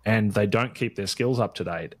 and they don't keep their skills up to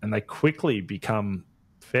date, and they quickly become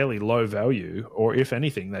fairly low value, or if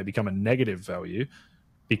anything, they become a negative value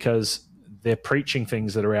because they're preaching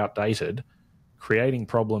things that are outdated, creating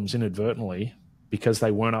problems inadvertently because they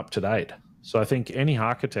weren't up to date. So I think any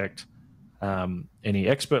architect, any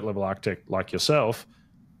expert level architect like yourself,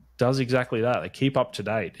 does exactly that. They keep up to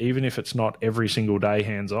date, even if it's not every single day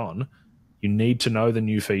hands-on. You need to know the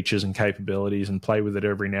new features and capabilities and play with it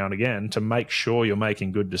every now and again to make sure you're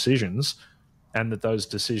making good decisions and that those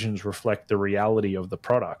decisions reflect the reality of the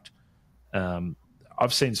product.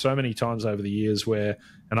 I've seen so many times over the years where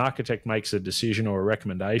an architect makes a decision or a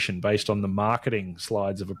recommendation based on the marketing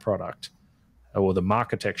slides of a product. or the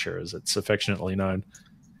marketecture, as it's affectionately known.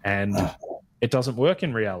 And it doesn't work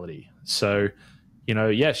in reality. So,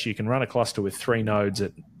 yes, you can run a cluster with 3 nodes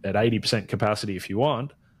at 80% capacity if you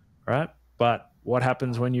want, right? But what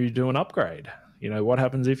happens when you do an upgrade? What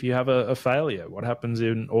happens if you have a failure? What happens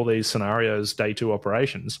in all these scenarios, day 2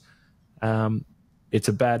 operations? It's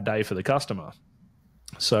a bad day for the customer.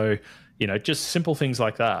 So, just simple things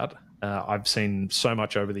like that. I've seen so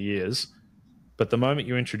much over the years. But the moment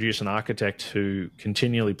you introduce an architect who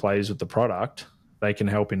continually plays with the product, they can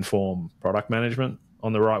help inform product management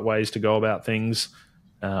on the right ways to go about things,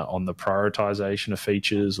 on the prioritization of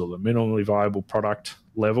features or the minimally viable product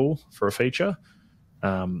level for a feature,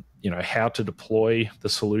 how to deploy the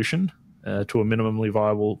solution to a minimally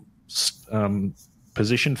viable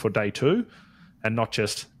position for day 2, and not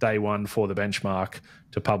just day 1 for the benchmark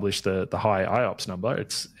to publish the high IOPS number.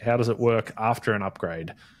 It's how does it work after an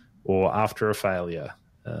upgrade or after a failure,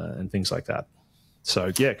 and things like that.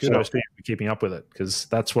 So, yeah, kudos to you for keeping up with it, because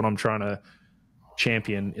that's what I'm trying to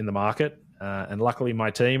champion in the market. And luckily,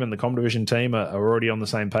 my team and the Com Division team are already on the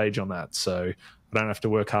same page on that. So I don't have to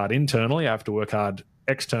work hard internally. I have to work hard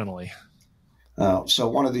externally. So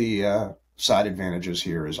one of the side advantages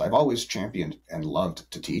here is I've always championed and loved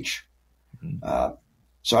to teach. Mm-hmm.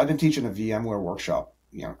 So I've been teaching a VMware workshop,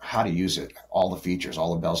 how to use it, all the features,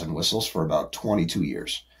 all the bells and whistles for about 22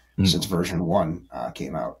 years since version 1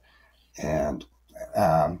 came out. And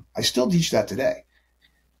I still teach that today.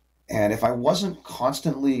 And if I wasn't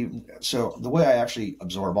constantly, so the way I actually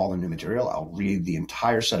absorb all the new material, I'll read the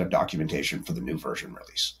entire set of documentation for the new version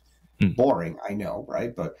release. Boring, I know,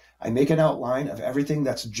 right? But I make an outline of everything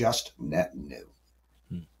that's just net new.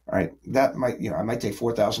 Right? That might, I might take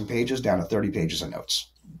 4,000 pages down to 30 pages of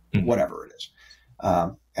notes, whatever it is.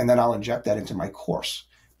 And then I'll inject that into my course.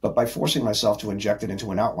 But by forcing myself to inject it into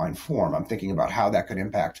an outline form, I'm thinking about how that could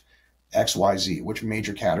impact X, Y, Z. Which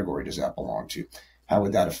major category does that belong to? How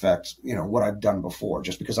would that affect, what I've done before?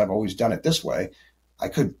 Just because I've always done it this way, I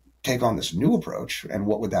could take on this new approach, and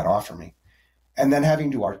what would that offer me? And then having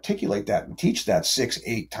to articulate that and teach that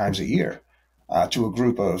 6-8 times a year to a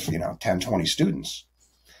group of, 10, 20 students.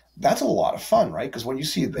 That's a lot of fun, right? Because when you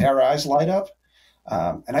see their eyes light up,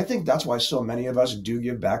 and I think that's why so many of us do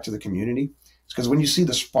give back to the community. It's because when you see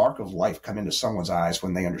the spark of life come into someone's eyes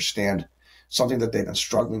when they understand something that they've been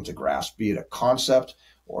struggling to grasp, be it a concept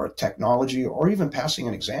or a technology or even passing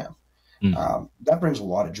an exam, that brings a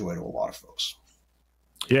lot of joy to a lot of folks.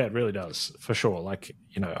 Yeah, it really does, for sure. Like,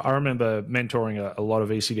 I remember mentoring a lot of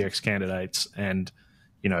VCDX candidates, and,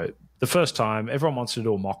 the first time everyone wants to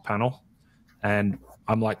do a mock panel, and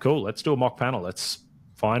I'm like, cool, let's do a mock panel. Let's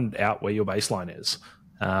find out where your baseline is.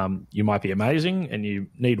 You might be amazing and you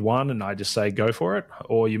need 1, and I just say, go for it.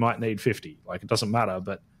 Or you might need 50. Like, it doesn't matter,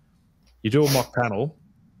 but you do a mock panel,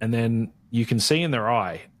 and then you can see in their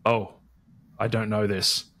eye, oh, I don't know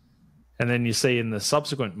this. And then you see in the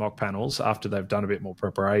subsequent mock panels, after they've done a bit more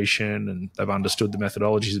preparation and they've understood the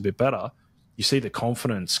methodologies a bit better, you see the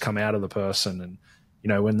confidence come out of the person. And,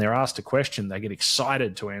 when they're asked a question, they get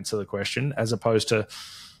excited to answer the question, as opposed to,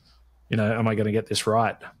 am I going to get this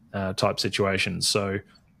right type situations. So,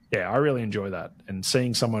 yeah, I really enjoy that. And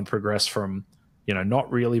seeing someone progress from,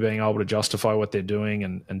 not really being able to justify what they're doing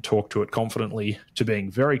and talk to it confidently to being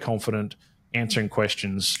very confident, answering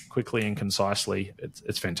questions quickly and concisely,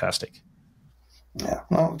 it's fantastic. Yeah,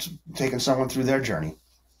 well, it's taking someone through their journey.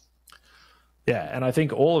 Yeah, and I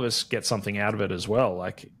think all of us get something out of it as well.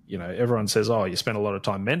 Like, everyone says, oh, you spend a lot of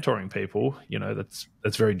time mentoring people.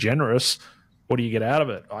 That's very generous. What do you get out of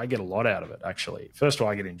it? I get a lot out of it, actually. First of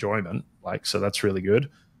all, I get enjoyment, so that's really good.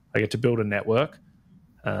 I get to build a network.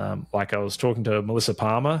 Like, I was talking to Melissa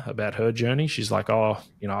Palmer about her journey. She's like, oh,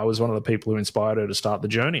 I was one of the people who inspired her to start the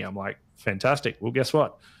journey. I'm like, fantastic. Well, guess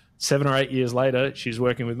what? 7 or 8 years later, she's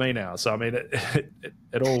working with me now. So, I mean,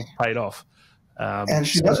 it all paid off. And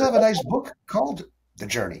she does have a nice book called The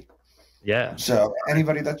Journey. Yeah. So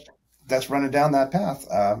anybody that's running down that path,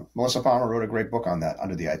 Melissa Palmer wrote a great book on that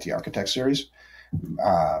under the IT Architect series.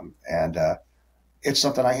 And it's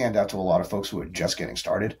something I hand out to a lot of folks who are just getting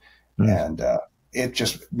started. And it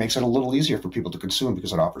just makes it a little easier for people to consume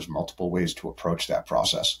because it offers multiple ways to approach that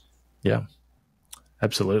process. Yeah.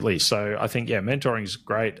 Absolutely. So I think, mentoring is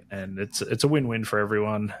great, and it's a win-win for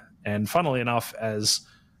everyone. And funnily enough, as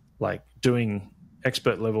like doing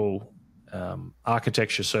expert level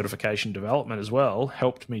architecture certification development as well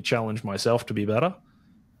helped me challenge myself to be better.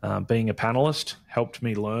 Being a panelist helped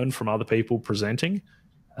me learn from other people presenting.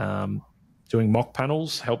 Doing mock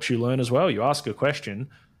panels helps you learn as well. You ask a question,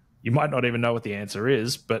 you might not even know what the answer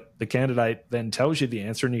is, but the candidate then tells you the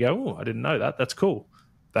answer and you go, oh, I didn't know that. That's cool.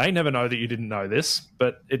 they never know that you didn't know this,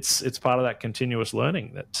 but it's part of that continuous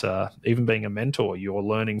learning that even being a mentor, you're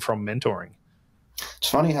learning from mentoring. It's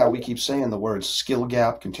funny how we keep saying the words skill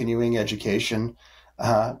gap, continuing education,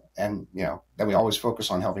 and that we always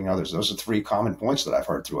focus on helping others. Those are three common points that I've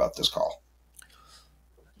heard throughout this call.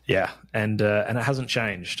 Yeah, and it hasn't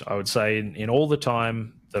changed. I would say in all the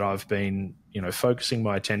time that I've been, focusing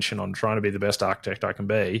my attention on trying to be the best architect I can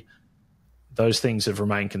be, those things have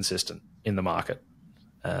remained consistent in the market.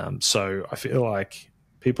 So I feel like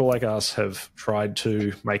people like us have tried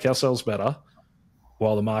to make ourselves better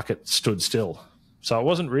while the market stood still. So it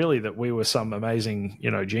wasn't really that we were some amazing,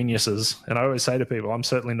 geniuses. And I always say to people, I'm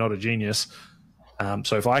certainly not a genius.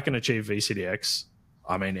 So if I can achieve VCDX,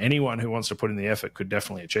 I mean, anyone who wants to put in the effort could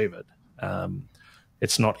definitely achieve it.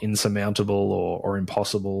 It's not insurmountable or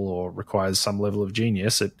impossible or requires some level of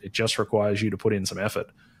genius. It just requires you to put in some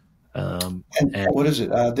effort. And what is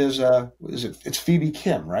it? It's Phoebe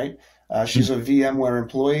Kim, right? She's a VMware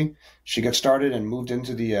employee. She got started and moved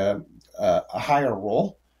into a higher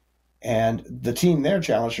role. And the team there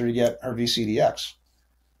challenged her to get her VCDX,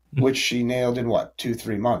 which she nailed in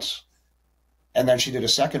 2-3 months. And then she did a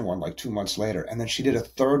second one 2 months later. And then she did a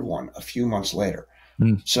third one a few months later.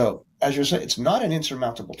 So as you're saying, it's not an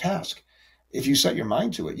insurmountable task. If you set your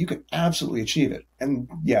mind to it, you can absolutely achieve it. And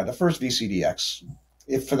yeah, the first VCDX,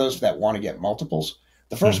 for those that want to get multiples,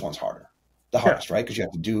 the first one's the hardest, right? Because you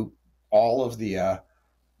have to do all of the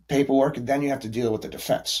paperwork, and then you have to deal with the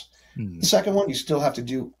defense. The second one, you still have to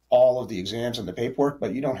do all of the exams and the paperwork,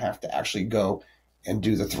 but you don't have to actually go and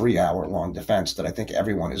do the 3-hour-long defense that I think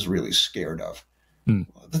everyone is really scared of. The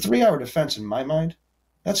 3-hour defense, in my mind,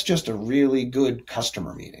 that's just a really good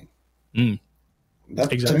customer meeting.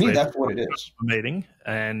 Exactly. To me, that's what it is. Meeting,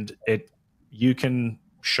 and you can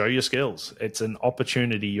show your skills. It's an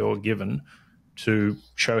opportunity you're given to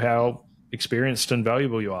show how experienced and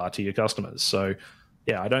valuable you are to your customers. So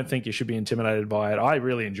yeah, I don't think you should be intimidated by it. I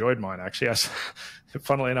really enjoyed mine, actually.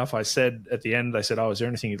 Funnily enough, I said at the end, they said, is there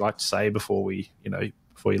anything you'd like to say before you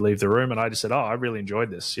leave the room? And I just said, I really enjoyed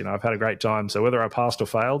this. I've had a great time. So whether I passed or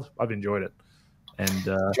failed, I've enjoyed it.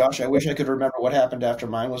 And Josh, I wish I could remember what happened after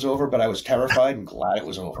mine was over, but I was terrified and glad it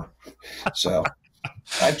was over. So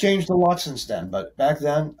I've changed a lot since then. But back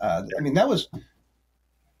then, that was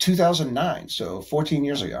 2009, so 14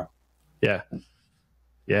 years ago. Yeah.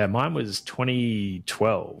 Yeah, mine was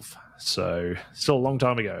 2012, so still a long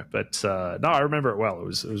time ago. But no, I remember it well. It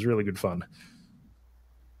was really good fun.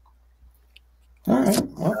 All right.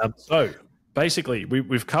 Well. So basically,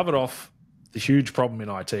 we've covered off the huge problem in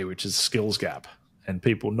IT, which is skills gap and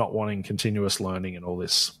people not wanting continuous learning and all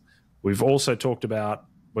this. We've also talked about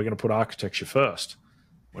we're going to put architecture first.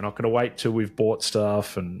 We're not going to wait till we've bought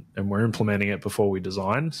stuff and we're implementing it before we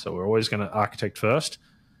design. So we're always going to architect first.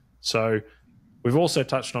 So we've also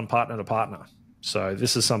touched on partner to partner. So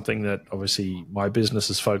this is something that obviously my business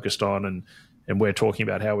is focused on, and we're talking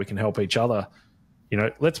about how we can help each other.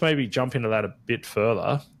 Let's maybe jump into that a bit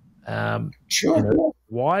further. Sure.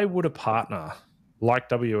 Why would a partner like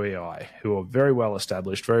WEI, who are very well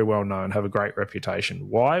established, very well known, have a great reputation,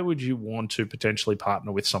 why would you want to potentially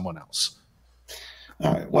partner with someone else?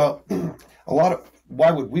 All right. Well,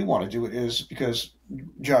 why would we want to do it is because,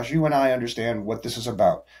 Josh, you and I understand what this is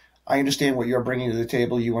about. I understand what you're bringing to the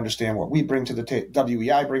table. You understand what we bring to the table,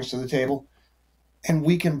 WEI brings to the table, and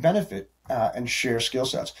we can benefit and share skill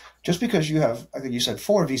sets. Just because you have, I think you said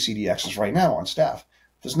 4 VCDXs right now on staff,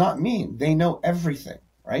 does not mean they know everything,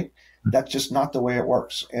 right? That's just not the way it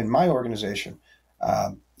works. In my organization,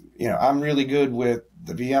 I'm really good with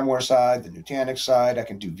the VMware side, the Nutanix side. I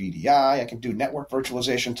can do VDI. I can do network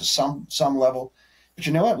virtualization to some level. But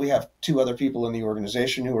you know what? We have 2 other people in the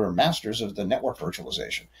organization who are masters of the network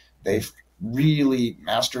virtualization. They've really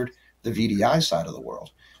mastered the VDI side of the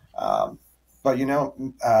world. But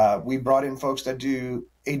we brought in folks that do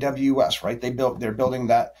AWS, right? They're building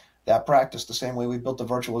that practice the same way we built the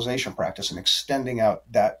virtualization practice and extending out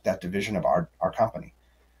that division of our company.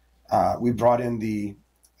 We brought in the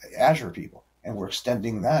Azure people, and we're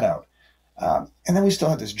extending that out. And then we still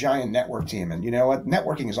have this giant network team. And you know what?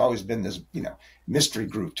 Networking has always been this, mystery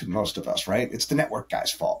group to most of us, right? It's the network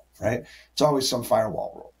guy's fault, right? It's always some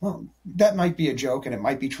firewall rule. Well, that might be a joke, and it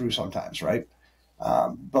might be true sometimes, right?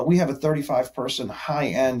 But we have a 35-person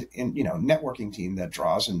high-end, networking team that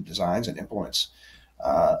draws and designs and implements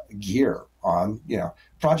gear on,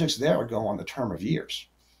 projects there go on the term of years.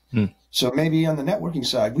 So maybe on the networking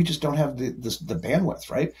side, we just don't have the bandwidth,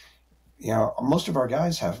 right? Most of our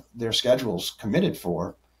guys have their schedules committed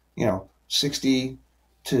for, 60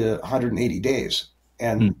 to 180 days.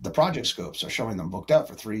 And the project scopes are showing them booked out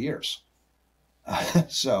for 3 years.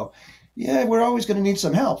 So Yeah, we're always going to need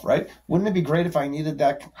some help, right? Wouldn't it be great if I needed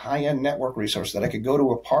that high-end network resource that I could go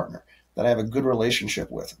to a partner that I have a good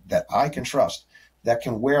relationship with, that I can trust, that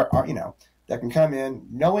can that can come in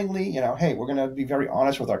knowingly, hey, we're going to be very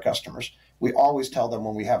honest with our customers. We always tell them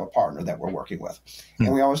when we have a partner that we're working with,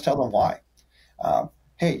 and we always tell them why.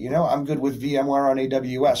 Hey, I'm good with VMware on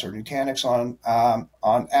AWS or Nutanix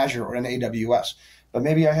on Azure or in AWS, but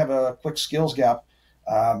maybe I have a quick skills gap.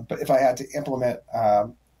 But if I had to implement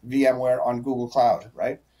VMware on Google Cloud,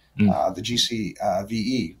 right? The GC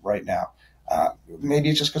VE right now. Maybe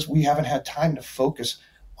it's just because we haven't had time to focus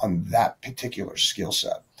on that particular skill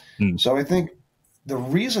set. So I think the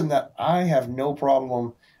reason that I have no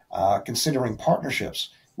problem considering partnerships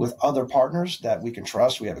with other partners that we can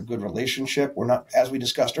trust, we have a good relationship. We're not, as we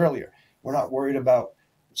discussed earlier, we're not worried about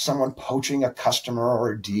someone poaching a customer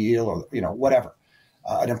or a deal or whatever,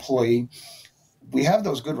 an employee. We have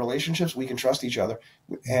those good relationships. We can trust each other,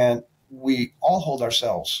 and we all hold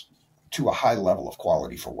ourselves to a high level of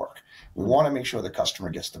quality for work. We want to make sure the customer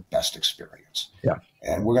gets the best experience. Yeah.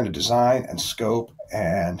 And we're going to design and scope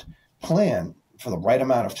and plan for the right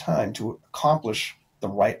amount of time to accomplish the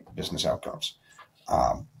right business outcomes.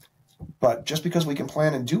 But just because we can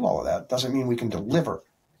plan and do all of that doesn't mean we can deliver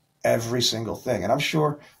every single thing. And I'm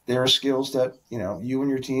sure there are skills that, you and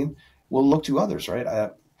your team will look to others,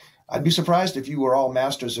 right? I'd be surprised if you were all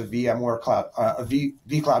masters of VMware Cloud,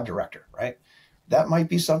 vCloud Director, right? That might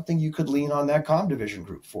be something you could lean on that comm division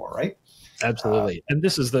group for, right? Absolutely. And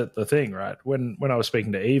this is the thing, right? When I was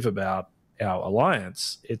speaking to Eve about our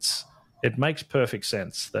alliance, it makes perfect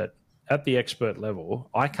sense that at the expert level,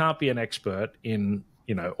 I can't be an expert in,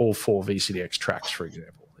 all 4 VCDX tracks, for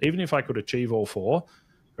example. Even if I could achieve all 4,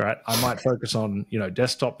 right, I might focus on,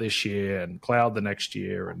 desktop this year and cloud the next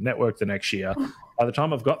year and network the next year. By the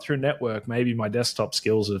time I've got through network, maybe my desktop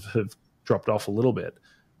skills have dropped off a little bit,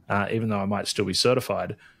 even though I might still be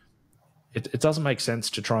certified. It doesn't make sense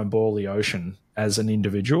to try and boil the ocean as an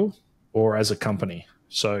individual or as a company.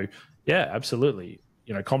 So, yeah, absolutely.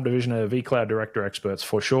 Comm Division are vCloud Director experts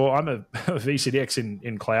for sure. I'm a VCDX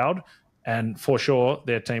in cloud, and for sure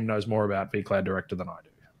their team knows more about vCloud Director than I do.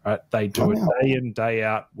 Right? They do it day in, day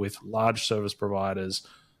out with large service providers,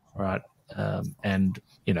 right? And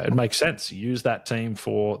it makes sense. You use that team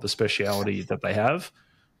for the speciality that they have,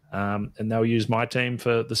 and they'll use my team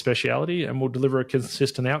for the speciality, and we'll deliver a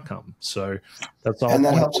consistent outcome. So that's the whole and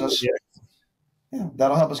that point. helps us. Yeah,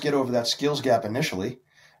 that'll help us get over that skills gap initially.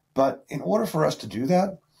 But in order for us to do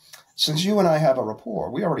that, since you and I have a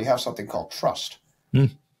rapport, we already have something called trust.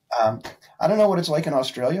 I don't know what it's like in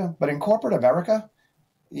Australia, but in corporate America,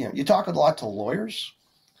 you talk a lot to lawyers.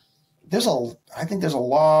 I think there's a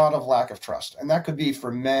lot of lack of trust, and that could be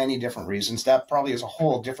for many different reasons. That probably is a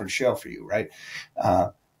whole different show for you, right?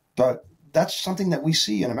 But that's something that we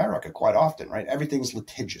see in America quite often, right? Everything's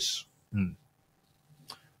litigious.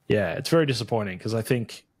 Yeah, it's very disappointing because I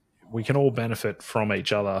think we can all benefit from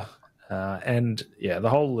each other. And yeah, the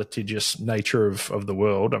whole litigious nature of the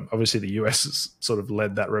world, obviously the US has sort of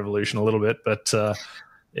led that revolution a little bit, but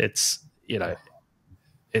it's,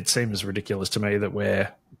 it seems ridiculous to me that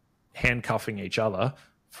we're handcuffing each other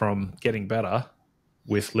from getting better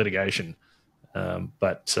with litigation.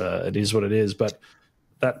 But it is what it is. But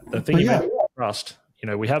the thing you mentioned, trust,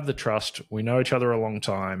 we have the trust, we know each other a long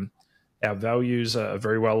time, our values are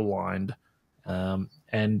very well aligned,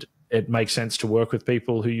 and it makes sense to work with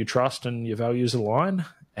people who you trust and your values align.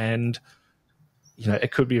 And,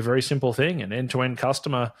 it could be a very simple thing. An end-to-end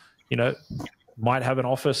customer, might have an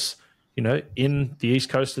office, in the East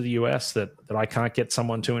Coast of the US that I can't get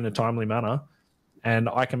someone to in a timely manner. And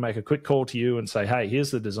I can make a quick call to you and say, hey,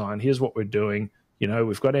 here's the design. Here's what we're doing.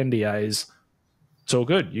 We've got NDAs. It's all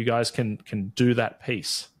good. You guys can do that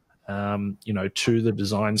piece, to the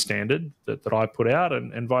design standard that I put out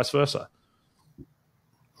and vice versa.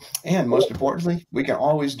 And most importantly, we can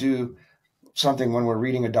always do something when we're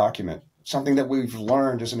reading a document, something that we've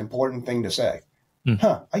learned is an important thing to say.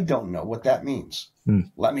 I don't know what that means.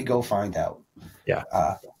 Let me go find out. Yeah.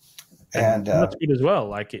 And that's good as well.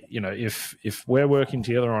 Like, if we're working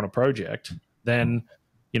together on a project, then,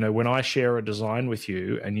 when I share a design with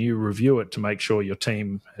you and you review it to make sure your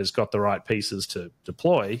team has got the right pieces to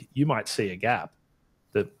deploy, you might see a gap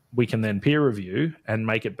that we can then peer review and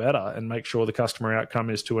make it better and make sure the customer outcome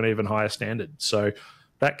is to an even higher standard. So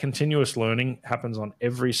that continuous learning happens on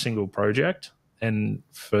every single project. And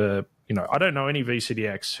for, I don't know any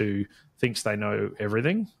VCDX who thinks they know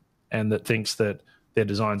everything and that thinks that their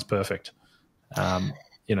design's perfect.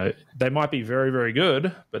 They might be very, very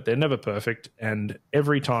good, but they're never perfect. And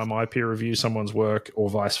every time I peer review someone's work or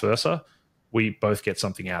vice versa, we both get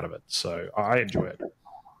something out of it. So I enjoy it.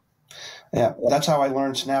 Yeah, that's how I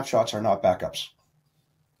learned snapshots are not backups.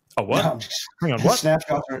 Oh, what? No, Hang on, what?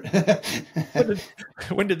 Snapshots are.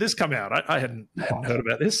 When did this come out? I hadn't heard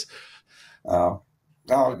about this. Oh,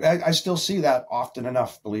 I still see that often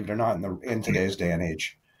enough, believe it or not, in today's day and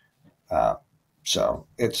age. So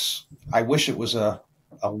I wish it was a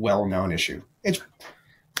well-known issue.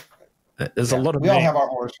 There's a lot of we all have our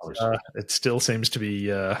horror stories. It still seems to be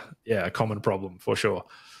a common problem for sure.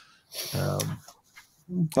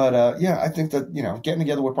 But I think that getting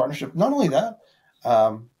together with partnership. Not only that,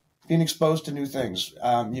 being exposed to new things.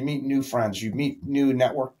 You meet new friends. You meet new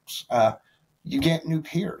networks. You get new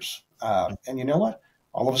peers. And you know what?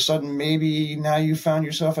 All of a sudden, maybe now you found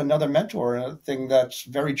yourself another mentor, a thing that's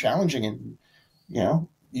very challenging. And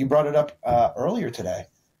you brought it up earlier today.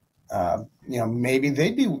 Maybe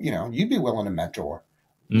you'd be willing to mentor,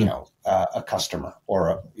 a customer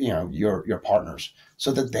or your partners,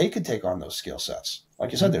 so that they could take on those skill sets.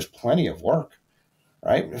 Like you said, there's plenty of work,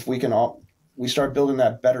 right? If we start building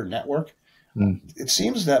that better network, it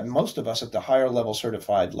seems that most of us at the higher level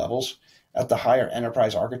certified levels, at the higher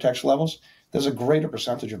enterprise architects levels, there's a greater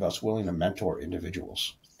percentage of us willing to mentor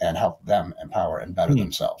individuals and help them empower and better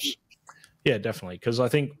themselves. Yeah, definitely. Because I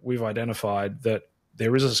think we've identified that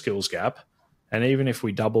there is a skills gap. And even if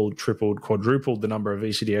we doubled, tripled, quadrupled the number of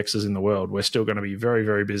VCDXs in the world, we're still going to be very,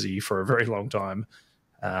 very busy for a very long time.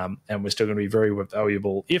 And we're still going to be very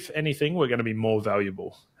valuable. If anything, we're going to be more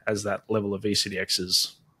valuable as that level of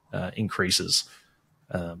VCDXs increases.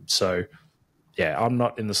 So, I'm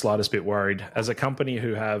not in the slightest bit worried. As a company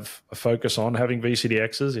who have a focus on having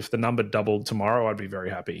VCDXs, if the number doubled tomorrow, I'd be very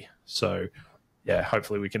happy. So,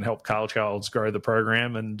 hopefully we can help Carl Childs grow the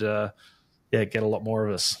program and, get a lot more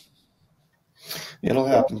of us. It'll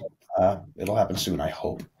happen. It'll happen soon, I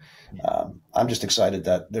hope. I'm just excited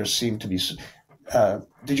that there seem to be.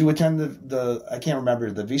 Did you attend the? I can't remember,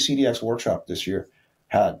 the VCDX workshop this year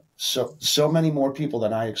had so many more people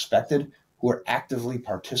than I expected who are actively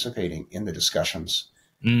participating in the discussions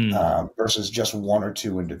versus just one or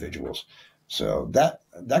two individuals. So that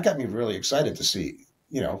got me really excited to see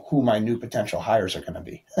who my new potential hires are going to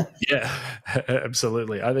be. Yeah,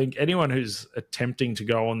 absolutely. I think anyone who's attempting to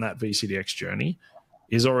go on that VCDX journey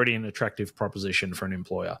is already an attractive proposition for an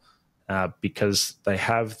employer because they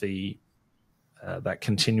have that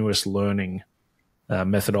continuous learning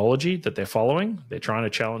methodology that they're following. They're trying to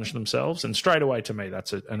challenge themselves. And straight away, to me,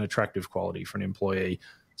 that's an attractive quality for an employee.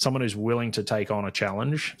 Someone who's willing to take on a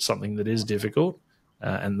challenge, something that is difficult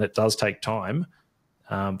and that does take time,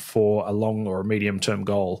 for a long or a medium-term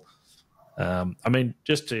goal.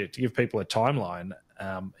 Just to give people a timeline,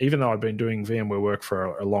 even though I've been doing VMware work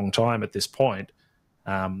for a long time at this point,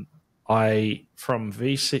 from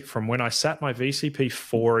when I sat my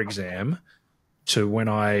VCP4 exam to when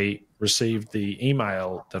I received the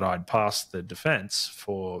email that I'd passed the defense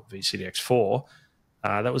for VCDX4,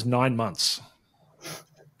 that was 9 months.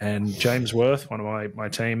 And James Worth, one of my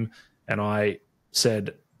team, and I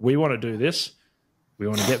said, we want to do this. We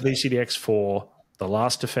want to get VCDX4, the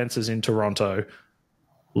last defense is in Toronto.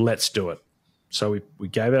 Let's do it. So we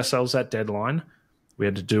gave ourselves that deadline. We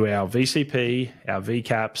had to do our VCP, our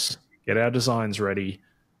VCAPs, get our designs ready,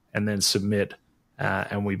 and then submit.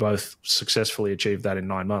 And we both successfully achieved that in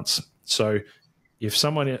 9 months. So if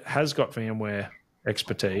someone has got VMware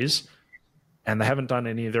expertise and they haven't done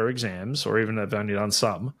any of their exams, or even they've only done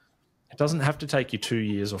some, it doesn't have to take you 2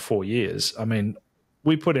 years or 4 years. I mean,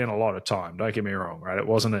 we put in a lot of time, don't get me wrong, right? It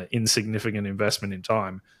wasn't an insignificant investment in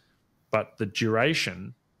time, but the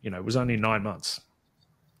duration, was only 9 months.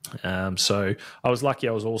 So I was lucky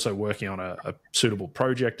I was also working on a suitable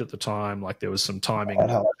project at the time. Like there was some timing that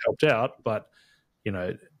helped out, but,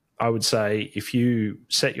 I would say if you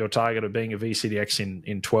set your target of being a VCDX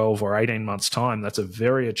in 12 or 18 months time, that's a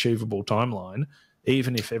very achievable timeline,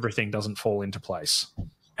 even if everything doesn't fall into place.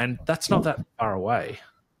 And that's not that far away.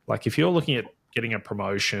 Like if you're looking at getting a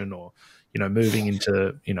promotion or, moving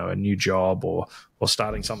into, a new job or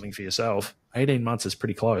starting something for yourself, 18 months is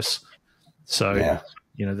pretty close. So,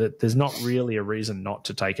 there's not really a reason not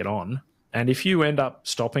to take it on. And if you end up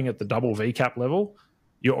stopping at the double VCAP level,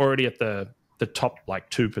 you're already at the top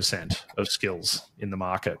 2% of skills in the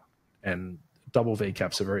market. And double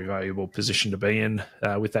VCAP's a very valuable position to be in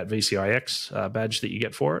with that VCIX badge that you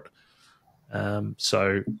get for it.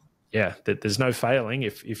 There's no failing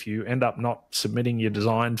if you end up not submitting your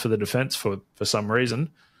design for the defense for some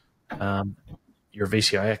reason. You're a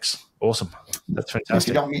VCIX. Awesome. That's fantastic. If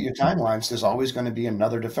you don't meet your timelines, there's always going to be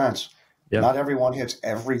another defense. Yep. Not everyone hits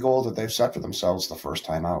every goal that they've set for themselves the first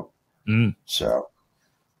time out. So.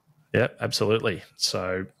 Yeah, absolutely.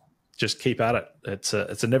 So just keep at it. It's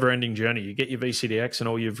a never ending journey. You get your VCDX, and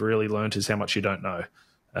all you've really learned is how much you don't know.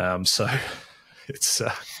 So it's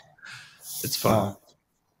fun.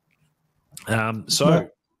 So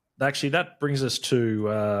actually, that brings us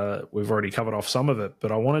to we've already covered off some of it,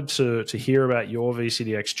 but I wanted to hear about your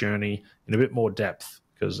VCDX journey in a bit more depth,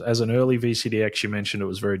 because as an early VCDX, you mentioned it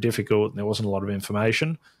was very difficult and there wasn't a lot of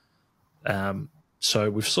information. So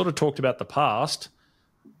we've sort of talked about the past.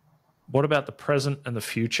 What about the present and the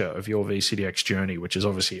future of your VCDX journey, which is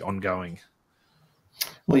obviously ongoing?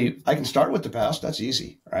 Well, I can start with the past. That's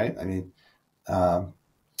easy, right? I mean,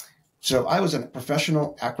 so I was a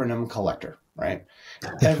professional acronym collector, right?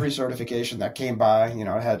 Every certification that came by,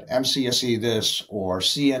 I had MCSE this or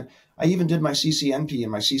CN. I even did my CCNP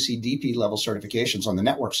and my CCDP level certifications on the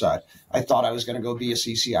network side. I thought I was going to go be a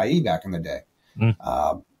CCIE back in the day.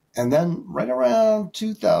 And then right around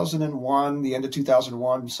 2001, the end of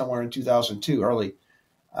 2001, somewhere in 2002, early,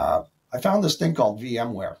 I found this thing called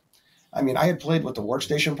VMware. I mean, I had played with the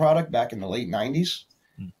workstation product back in the late 90s,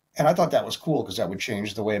 and I thought that was cool because that would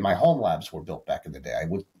change the way my home labs were built back in the day. I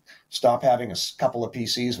would stop having a couple of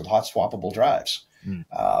PCs with hot swappable drives.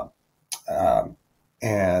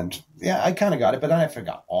 And yeah, I kind of got it, but then I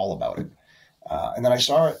forgot all about it. And then I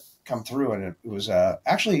saw it come through, and it was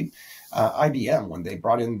actually IBM when they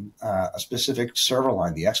brought in a specific server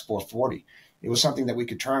line, the X440. It was something that we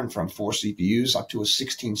could turn from 4 CPUs up to a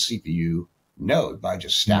 16 CPU node by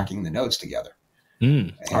just stacking the nodes together.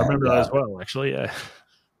 And, I remember that as well, actually. Yeah.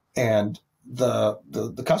 And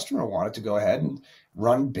the customer wanted to go ahead and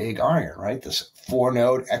run big iron, right? This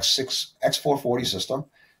 4-node X440 system,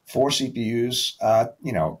 4 CPUs,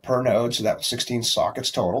 per node, so that was 16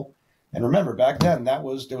 sockets total. And remember, back then there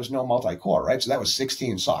was no multi-core, right? So that was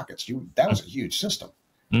 16 sockets. That was a huge system.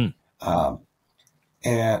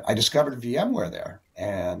 And I discovered VMware there,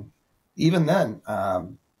 and even then,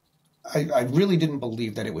 I really didn't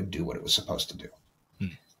believe that it would do what it was supposed to do.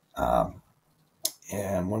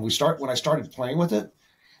 And when I started playing with it,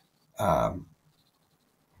 I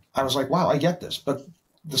was like, wow, I get this. But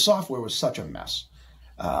the software was such a mess.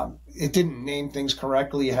 It didn't name things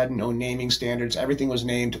correctly. It had no naming standards. Everything was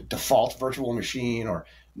named default virtual machine or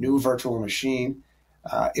new virtual machine.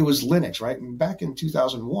 It was Linux, right? And back in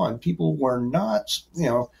 2001, people were not,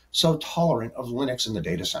 so tolerant of Linux in the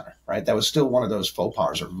data center, right? That was still one of those faux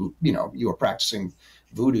pas, or, you were practicing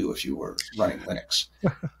voodoo if you were running Linux.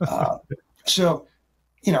 So,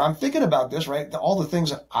 I'm thinking about this, right? All the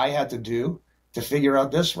things that I had to do to figure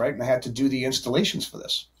out this, right? And I had to do the installations for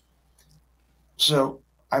this. So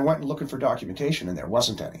I went looking for documentation, and there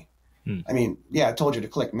wasn't any. I mean, yeah, I told you to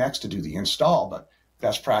click next to do the install, but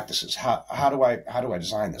best practices. How do I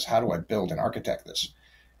design this? How do I build and architect this?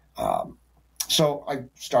 So I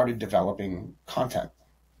started developing content.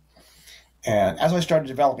 And as I started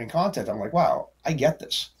developing content, I'm like, wow, I get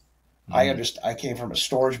this. I came from a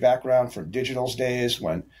storage background from Digital's days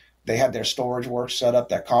when they had their storage works set up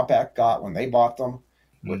that Compaq got when they bought them,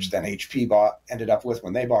 which then HP ended up with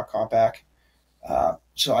when they bought Compaq.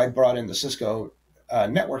 So I brought in the Cisco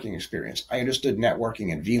networking experience. I understood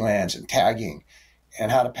networking and VLANs and tagging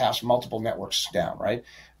and how to pass multiple networks down, right?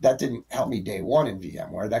 That didn't help me day one in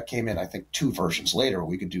VMware. That came in, I think, 2 versions later where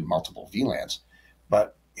we could do multiple VLANs.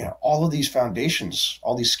 But all of these foundations,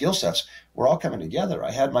 all these skill sets were all coming together.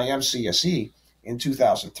 I had my MCSE in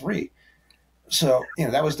 2003. So,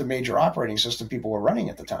 that was the major operating system people were running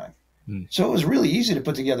at the time. So it was really easy to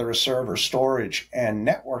put together a server, storage, and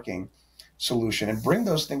networking solution and bring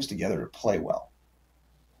those things together to play well.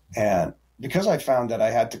 And because I found that I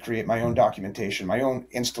had to create my own documentation, my own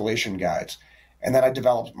installation guides, and then I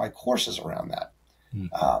developed my courses around that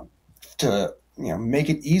to make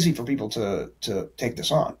it easy for people to take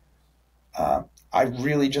this on. I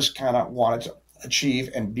really just kind of wanted to achieve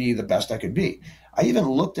and be the best I could be. I even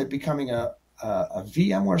looked at becoming a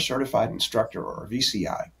VMware certified instructor, or a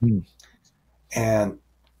VCI. And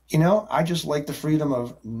I just like the freedom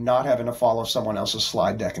of not having to follow someone else's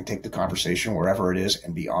slide deck and take the conversation wherever it is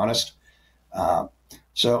and be honest.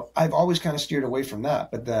 So I've always kind of steered away from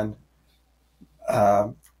that. But then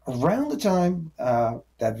around the time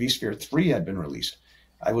that vSphere 3 had been released,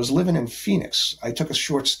 I was living in Phoenix. I took a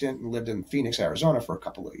short stint and lived in Phoenix, Arizona for a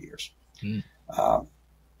couple of years. And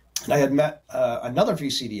I had met another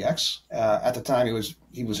VCDX. At the time,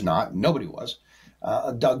 he was not, nobody was,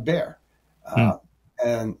 Doug Bear.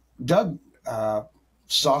 And Doug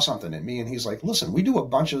saw something in me, and he's like, listen, we do a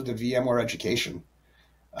bunch of the VMware education.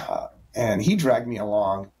 And he dragged me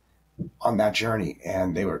along on that journey.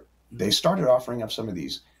 And they started offering up some of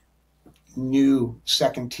these new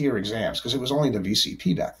second-tier exams, because it was only the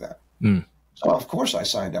VCP back then. So of course I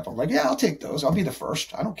signed up. I'm like, yeah, I'll take those. I'll be the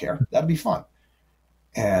first. I don't care. That'd be fun.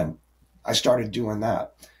 And I started doing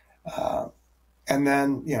that. And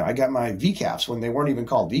then, I got my VCAPs when they weren't even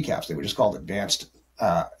called VCAPs. They were just called advanced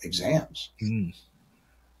exams. Mm.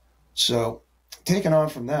 So taking on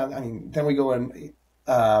from that, then we go in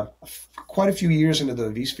quite a few years into the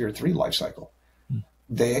vSphere 3 life cycle.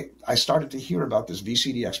 I started to hear about this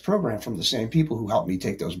VCDX program from the same people who helped me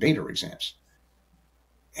take those beta exams.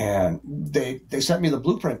 And they sent me the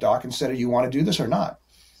blueprint doc and said, do you want to do this or not?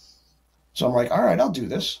 So I'm like, all right, I'll do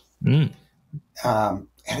this. And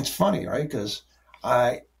it's funny, right? Because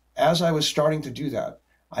as I was starting to do that,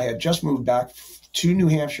 I had just moved back to New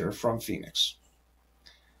Hampshire from Phoenix.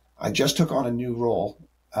 I just took on a new role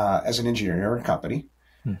as an engineer in a company.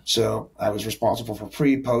 So I was responsible for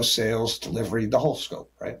pre, post, sales, delivery, the whole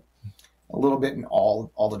scope, right? A little bit in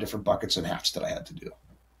all the different buckets and hats that I had to do.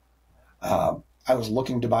 I was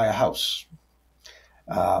looking to buy a house.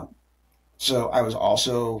 So I was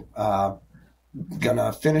also going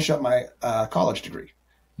to finish up my college degree.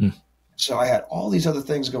 So I had all these other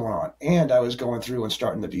things going on, and I was going through and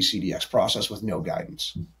starting the VCDX process with no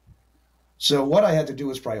guidance. So what I had to do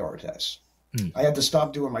was prioritize. I had to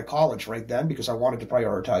stop doing my college right then because I wanted to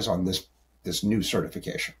prioritize on this new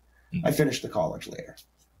certification. I finished the college later.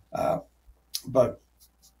 But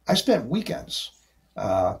I spent weekends.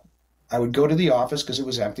 I would go to the office because it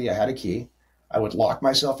was empty. I had a key. I would lock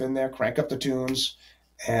myself in there, crank up the tunes,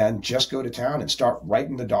 and just go to town and start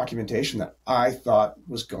writing the documentation that I thought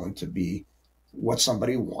was going to be what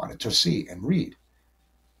somebody wanted to see and read.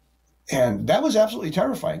 And that was absolutely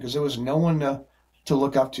terrifying because there was no one to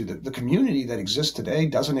look up to. The community that exists today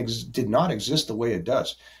did not exist the way it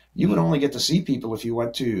does. You would only get to see people if you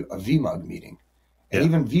went to a VMUG meeting. And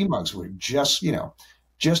even VMUGs were just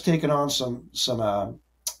taking on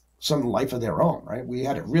some life of their own, right? We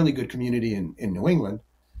had a really good community in New England.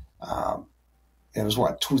 It was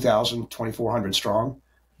 2,000, 2,400 strong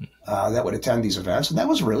that would attend these events. And that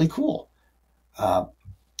was really cool.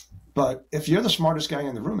 But if you're the smartest guy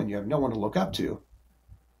in the room and you have no one to look up to,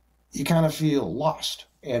 you kind of feel lost.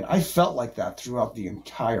 And I felt like that throughout the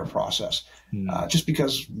entire process, just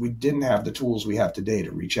because we didn't have the tools we have today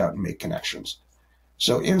to reach out and make connections.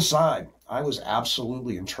 So inside, I was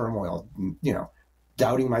absolutely in turmoil,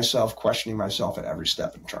 doubting myself, questioning myself at every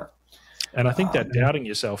step and turn. And I think that doubting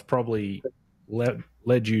yourself probably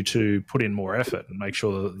led you to put in more effort and make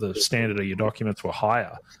sure that the standard of your documents were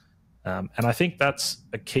higher. And I think that's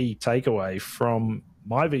a key takeaway from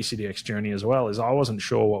my VCDX journey as well, is I wasn't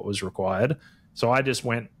sure what was required. So I just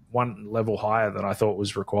went one level higher than I thought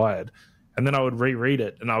was required. And then I would reread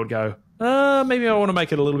it and I would go, maybe I want to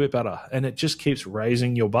make it a little bit better. And it just keeps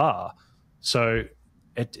raising your bar. So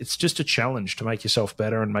it's just a challenge to make yourself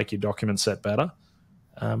better and make your document set better.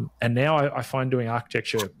 And now I find doing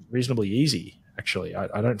architecture reasonably easy, actually.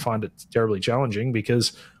 I don't find it terribly challenging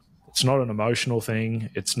because it's not an emotional thing.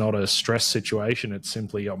 It's not a stress situation. It's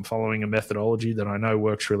simply I'm following a methodology that I know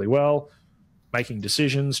works really well, making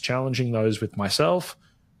decisions, challenging those with myself,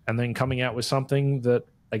 and then coming out with something that,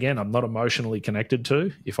 again, I'm not emotionally connected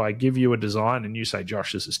to. If I give you a design and you say,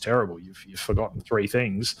 Josh, this is terrible, you've forgotten 3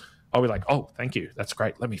 things, I'll be like, oh, thank you. That's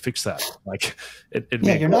great. Let me fix that. Like,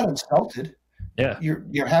 you're not insulted. Yeah.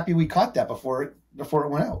 You're happy we caught that before it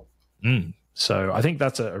went out. So I think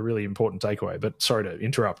that's a really important takeaway. But sorry to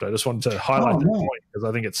interrupt. I just wanted to highlight that point because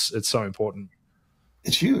I think it's so important.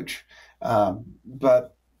 It's huge.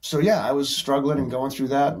 But so, yeah, I was struggling and going through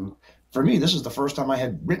that. And for me, this is the first time I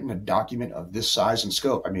had written a document of this size and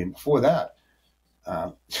scope. I mean, before that,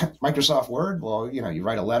 Microsoft Word, well, you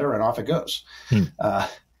write a letter and off it goes.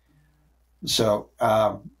 So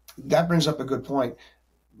that brings up a good point.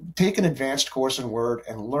 Take an advanced course in Word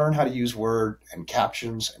and learn how to use Word and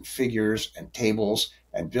captions and figures and tables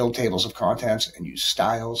and build tables of contents and use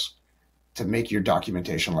styles to make your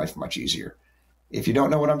documentation life much easier. If you don't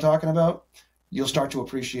know what I'm talking about, you'll start to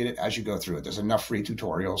appreciate it as you go through it. There's enough free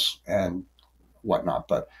tutorials and whatnot,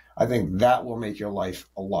 but I think that will make your life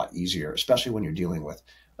a lot easier, especially when you're dealing with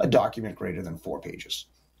a document greater than 4 pages.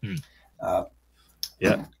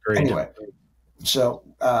 Yeah, great. Anyway, so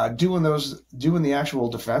doing the actual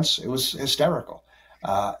defense, it was hysterical.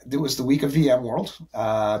 It was the week of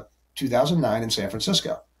VMworld, 2009 in San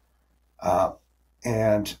Francisco.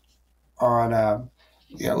 And on,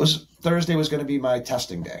 it was Thursday was going to be my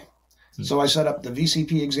testing day. So I set up the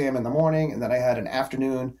VCP exam in the morning, and then I had an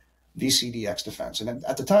afternoon VCDX defense. And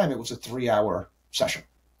at the time, it was a 3-hour session.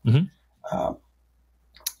 And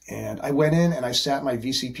I went in and I sat my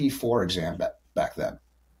VCP 4 exam back then,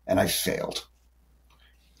 and I failed.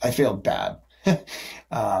 I failed bad.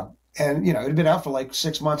 And, it had been out for like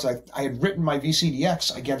 6 months. I had written my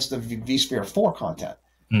VCDX against the vSphere 4 content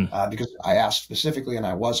because I asked specifically, and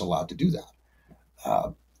I was allowed to do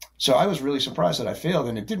that. So I was really surprised that I failed,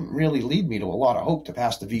 and it didn't really lead me to a lot of hope to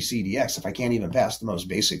pass the VCDX if I can't even pass the most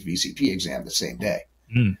basic VCP exam the same day.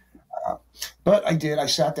 But I did. I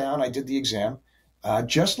sat down. I did the exam,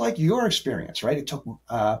 just like your experience, right? It took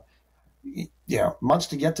months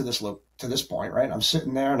to get to this point, right? I'm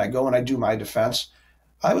sitting there, and I go and I do my defense.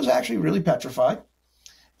 I was actually really petrified.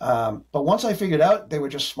 But once I figured out they were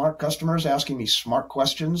just smart customers asking me smart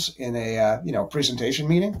questions in a presentation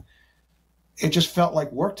meeting, it just felt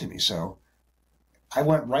like work to me. So I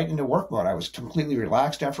went right into work mode. I was completely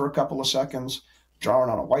relaxed after a couple of seconds,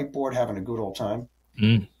 drawing on a whiteboard, having a good old time.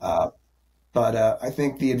 But I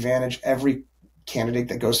think the advantage, every candidate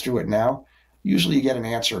that goes through it now, usually you get an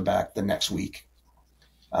answer back the next week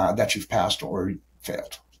that you've passed or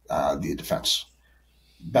failed the defense.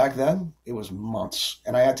 Back then, it was months,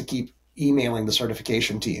 and I had to keep emailing the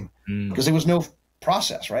certification team because there was no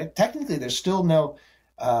process, right? Technically, there's still no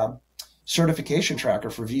certification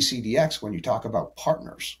tracker for VCDX when you talk about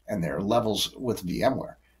partners and their levels with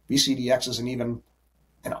VMware. VCDX isn't even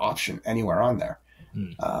an option anywhere on there.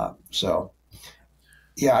 So,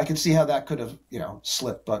 yeah, I can see how that could have,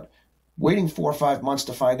 slipped, but waiting 4 or 5 months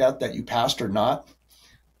to find out that you passed or not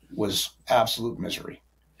was absolute misery.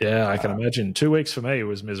 Yeah, I can imagine. 2 weeks for me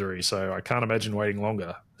was misery, so I can't imagine waiting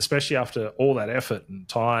longer, especially after all that effort and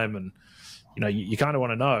time. And, you kind of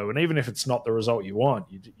want to know. And even if it's not the result you want,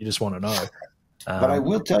 you just want to know. But I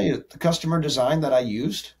will tell you, the customer design that I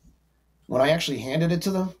used, when I actually handed it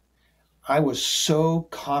to them, I was so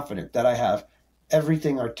confident that I have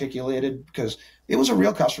everything articulated because it was a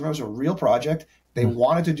real customer. It was a real project. They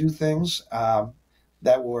wanted to do things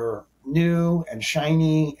that were new and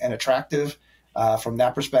shiny and attractive. From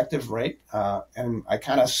that perspective, right? And I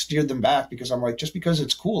kind of steered them back because I'm like, just because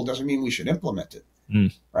it's cool doesn't mean we should implement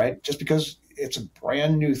it, right? Just because it's a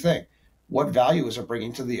brand new thing. What value is it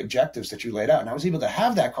bringing to the objectives that you laid out? And I was able to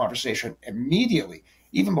have that conversation immediately,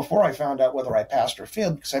 even before I found out whether I passed or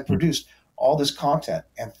failed, because I produced all this content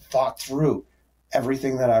and thought through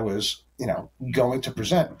everything that I was, going to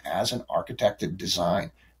present as an architected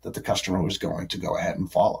design that the customer was going to go ahead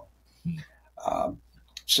and follow.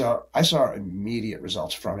 So I saw immediate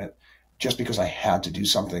results from it just because I had to do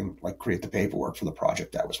something like create the paperwork for the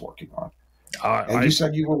project I was working on. And you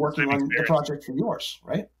said you were working on the project for yours,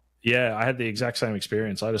 right? Yeah, I had the exact same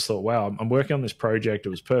experience. I just thought, wow, I'm working on this project. It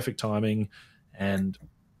was perfect timing. And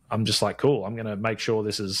I'm just like, cool, I'm going to make sure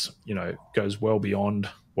this is, goes well beyond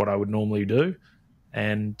what I would normally do.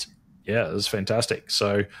 And yeah, it was fantastic.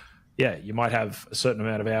 So yeah, you might have a certain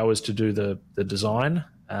amount of hours to do the design.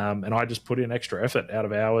 And I just put in extra effort out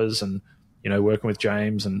of hours and, working with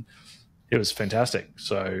James, and it was fantastic.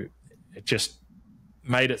 So it just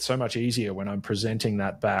made it so much easier when I'm presenting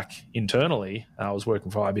that back internally. I was working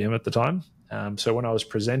for IBM at the time. So when I was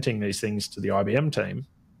presenting these things to the IBM team,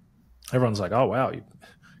 everyone's like, oh, wow, you've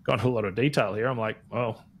gone into a lot of detail here. I'm like,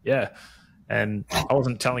 well, yeah. And I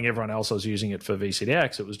wasn't telling everyone else I was using it for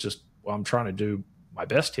VCDX. It was just, well, I'm trying to do my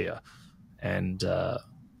best here. And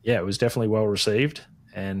yeah, it was definitely well received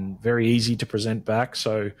and very easy to present back.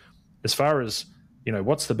 So as far as,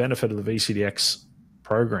 what's the benefit of the VCDX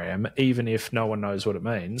program, even if no one knows what it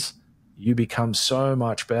means, you become so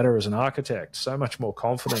much better as an architect, so much more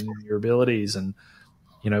confident in your abilities. And,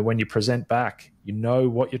 when you present back, you know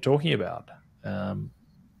what you're talking about.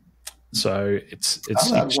 So it's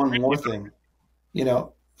I'll add one more thing.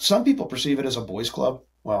 Some people perceive it as a boys' club.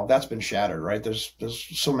 Well, that's been shattered, right? There's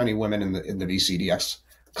so many women in the VCDX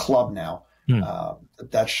club now.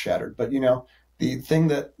 That's shattered. But, the thing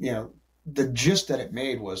that, the gist that it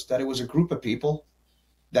made was that it was a group of people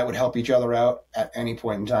that would help each other out at any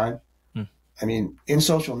point in time. I mean, in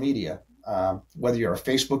social media, whether you're a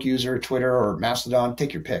Facebook user, Twitter, or Mastodon,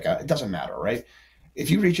 take your pick. It doesn't matter, right? If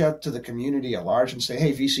you reach out to the community at large and say,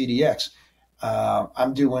 hey, VCDX,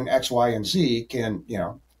 I'm doing X, Y, and Z.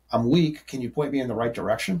 I'm weak. Can you point me in the right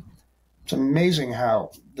direction? It's amazing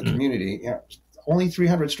how the community, only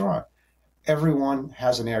 300 strong, everyone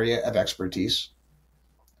has an area of expertise,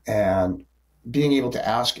 and being able to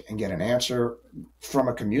ask and get an answer from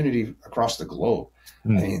a community across the globe. I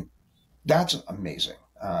mean, that's amazing.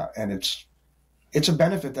 And it's a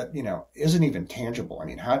benefit that, isn't even tangible. I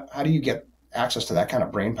mean, how do you get access to that kind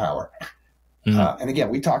of brain power? And again,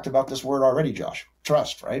 we talked about this word already, Josh,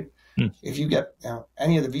 trust, right? If you get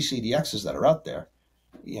any of the VCDXs that are out there,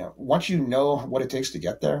 once you know what it takes to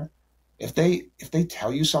get there, if they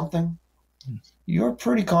tell you something, you're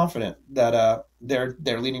pretty confident that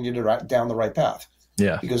they're leading you down the right path.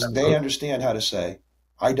 Yeah, because they understand how to say,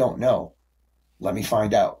 I don't know. Let me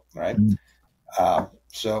find out, right?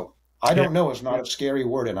 So I don't know is not a scary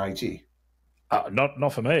word in IT.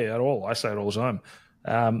 Not for me at all. I say it all the time.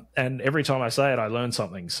 And every time I say it, I learn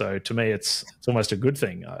something. So to me, it's almost a good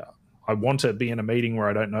thing. I want to be in a meeting where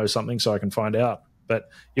I don't know something so I can find out. But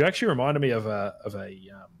you actually reminded me of an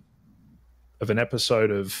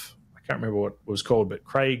episode of, I can't remember what it was called, but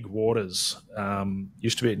Craig Waters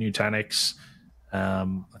used to be at Nutanix. I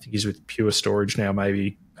think he's with Pure Storage now.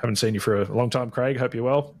 Maybe haven't seen you for a long time, Craig. Hope you're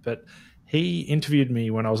well. But he interviewed me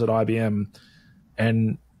when I was at IBM,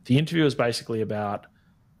 and the interview was basically about,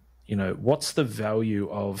 what's the value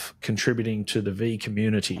of contributing to the V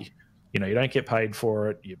community? You don't get paid for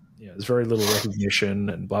it. There's very little recognition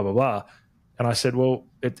and blah, blah, blah. And I said, well,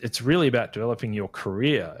 it's really about developing your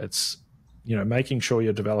career. It's, making sure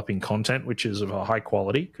you're developing content, which is of a high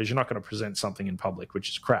quality, because you're not going to present something in public, which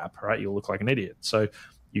is crap, right? You'll look like an idiot. So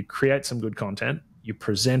you create some good content, you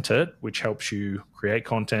present it, which helps you create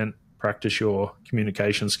content, practice your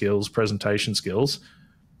communication skills, presentation skills.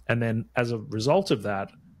 And then as a result of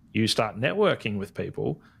that, you start networking with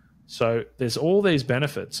people. So there's all these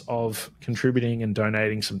benefits of contributing and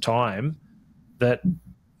donating some time. That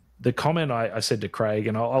the comment I said to Craig,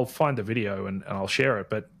 and I'll find the video and I'll share it,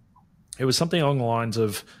 but it was something along the lines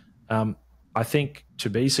of, I think to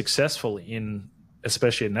be successful in,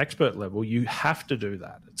 especially at an expert level, you have to do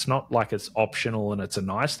that. It's not like it's optional and it's a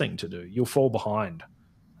nice thing to do. You'll fall behind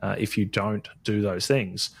if you don't do those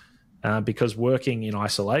things. Because working in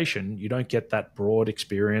isolation, you don't get that broad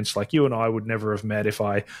experience. Like you and I would never have met if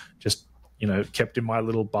I just, kept in my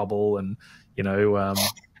little bubble and,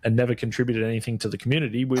 and never contributed anything to the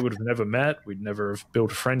community. We would have never met. We'd never have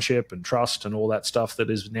built a friendship and trust and all that stuff that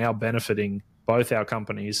is now benefiting both our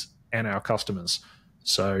companies and our customers.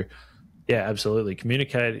 So, yeah, absolutely.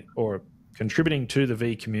 Communicate or contributing to the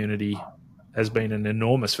V community has been an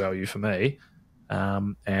enormous value for me.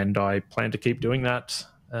 And I plan to keep doing that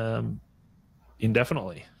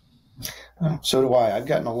indefinitely. So do I. I've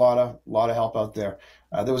gotten a lot of help out there.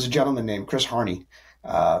 There was a gentleman named Chris Harney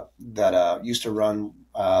that used to run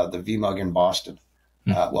the VMUG in Boston,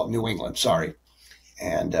 New England, sorry.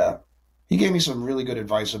 And he gave me some really good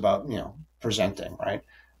advice about, presenting, right?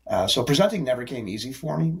 So presenting never came easy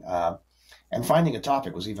for me. And finding a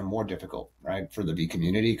topic was even more difficult, right, for the V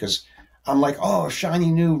community, because I'm like, oh,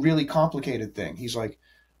 shiny new, really complicated thing. He's like,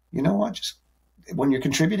 you know what? Just when you're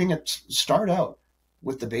contributing it, start out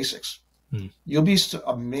with the basics. You'll be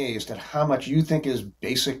amazed at how much you think is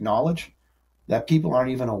basic knowledge that people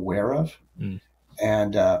aren't even aware of.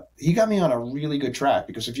 And he got me on a really good track,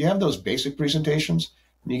 because if you have those basic presentations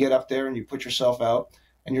and you get up there and you put yourself out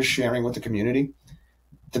and you're sharing with the community,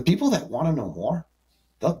 the people that want to know more,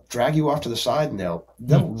 they'll drag you off to the side and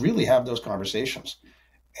they'll really have those conversations.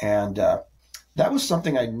 And that was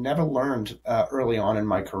something I never learned early on in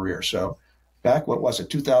my career. So back,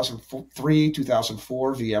 2003,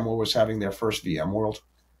 2004, VMware was having their first VMworld.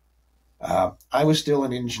 I was still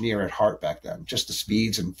an engineer at heart back then, just the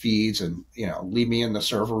speeds and feeds and, leave me in the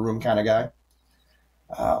server room kind of guy.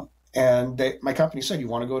 And my company said, you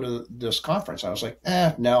want to go to this conference? I was like,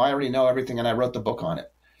 no, I already know everything. And I wrote the book on it.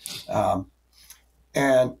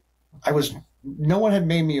 And no one had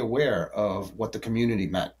made me aware of what the community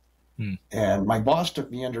meant. And my boss took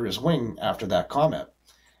me under his wing after that comment.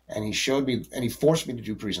 And he showed me, and he forced me to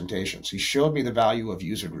do presentations. He showed me the value of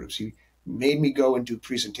user groups. He made me go and do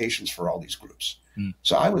presentations for all these groups.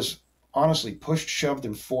 So I was honestly pushed, shoved,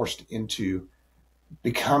 and forced into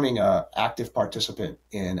becoming an active participant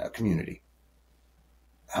in a community.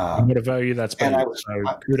 What a value that's been. So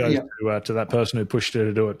kudos to that person who pushed you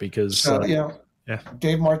to do it, because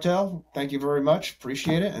Dave Martell, thank you very much.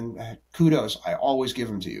 Appreciate it. And kudos. I always give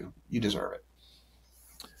them to you. You deserve it.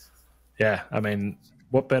 Yeah. I mean,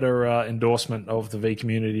 what better endorsement of the V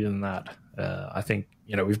community than that? I think,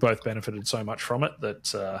 we've both benefited so much from it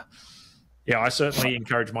that, I certainly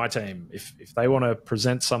encourage my team, if they want to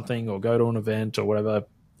present something or go to an event or whatever,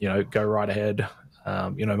 go right ahead.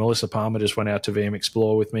 Melissa Palmer just went out to VM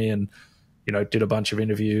Explore with me and, did a bunch of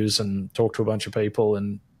interviews and talked to a bunch of people,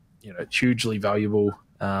 and, it's hugely valuable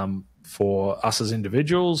for us as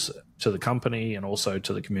individuals, to the company, and also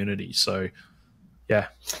to the community. So, yeah.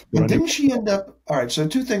 And didn't she end up, all right, so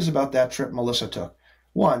two things about that trip Melissa took.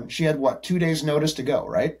 One, she had 2 days notice to go,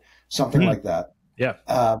 right? Something like that. Yeah.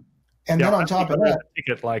 And then on top of that,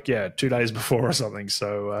 ticket 2 days before or something.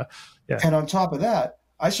 So, And on top of that,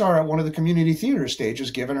 I saw her at one of the community theater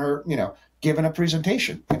stages giving a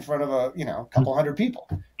presentation in front of a couple hundred people.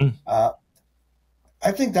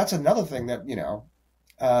 I think that's another thing that,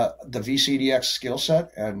 the VCDX skill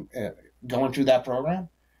set and going through that program,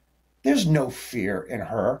 There's no fear in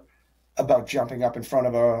her about jumping up in front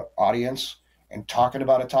of an audience and talking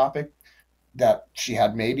about a topic that she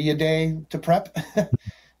had maybe a day to prep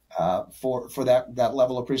for that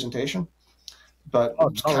level of presentation. But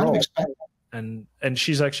it's kind of expected. And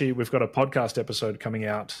she's actually, we've got a podcast episode coming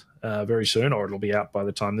out very soon, or it'll be out by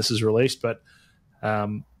the time this is released, but hour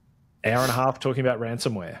and a half talking about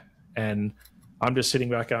ransomware. And I'm just sitting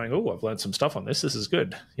back going, oh, I've learned some stuff on this. This is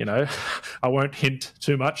good. You know, I won't hint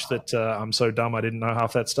too much that I'm so dumb I didn't know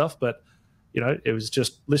half that stuff. But, you know, it was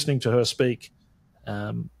just listening to her speak,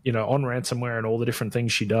 you know, on ransomware and all the different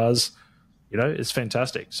things she does, you know, it's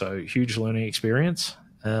fantastic. So huge learning experience.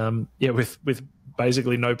 Yeah, with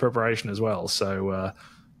basically no preparation as well. So,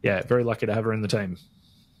 yeah, very lucky to have her in the team.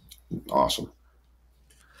 Awesome.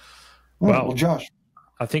 Well, Josh,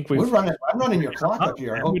 I think I'm running your clock up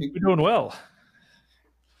here. I hope we're doing well.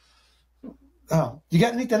 Oh, you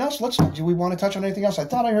got anything else? Do we want to touch on anything else? I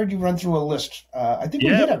thought I heard you run through a list. I think we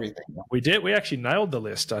hit everything. We did. We actually nailed the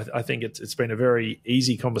list. I think it's been a very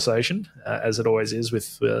easy conversation, as it always is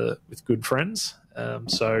with good friends.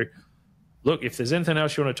 So, look, if there's anything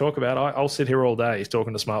else you want to talk about, I'll sit here all day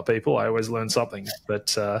talking to smart people. I always learn something.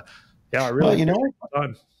 But yeah, I really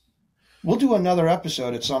time. We'll do another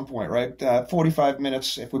episode at some point, right? 45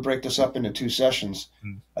 minutes. If we break this up into 2 sessions,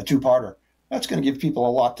 a 2-parter. That's going to give people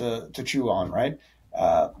a lot to chew on, right?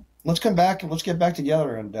 Let's come back and let's get back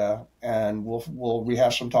together and we'll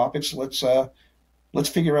rehash some topics. Let's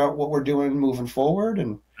figure out what we're doing moving forward.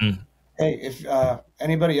 And hey, if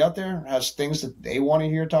anybody out there has things that they want to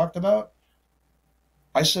hear talked about,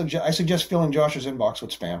 I suggest filling Josh's inbox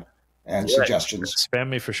with spam and suggestions. Spam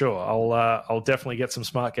me for sure. I'll definitely get some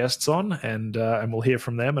smart guests on and we'll hear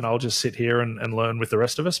from them. And I'll just sit here and learn with the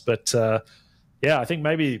rest of us. But yeah, I think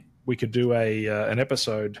maybe we could do an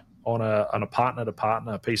episode on a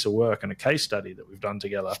partner-to-partner piece of work and a case study that we've done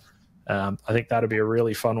together. I think that'd be a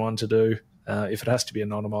really fun one to do. If it has to be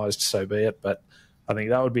anonymized, so be it. But I think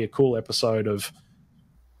that would be a cool episode of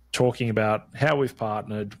talking about how we've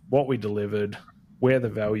partnered, what we delivered, where the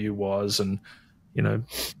value was, and you know,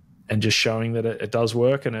 and just showing that it does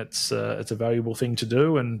work and it's a valuable thing to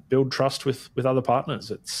do and build trust with other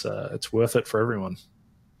partners. It's worth it for everyone.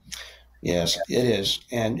 Yes, it is.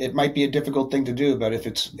 And it might be a difficult thing to do, but if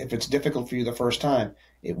it's difficult for you the first time,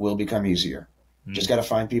 it will become easier. Just got to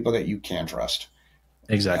find people that you can trust.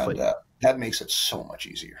 Exactly. And, that makes it so much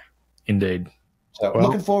easier. Indeed. So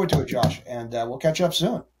looking forward to it, Josh, and we'll catch up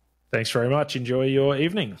soon. Thanks very much. Enjoy your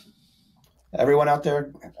evening. Everyone out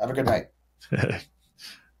there, have a good night.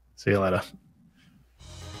 See you later.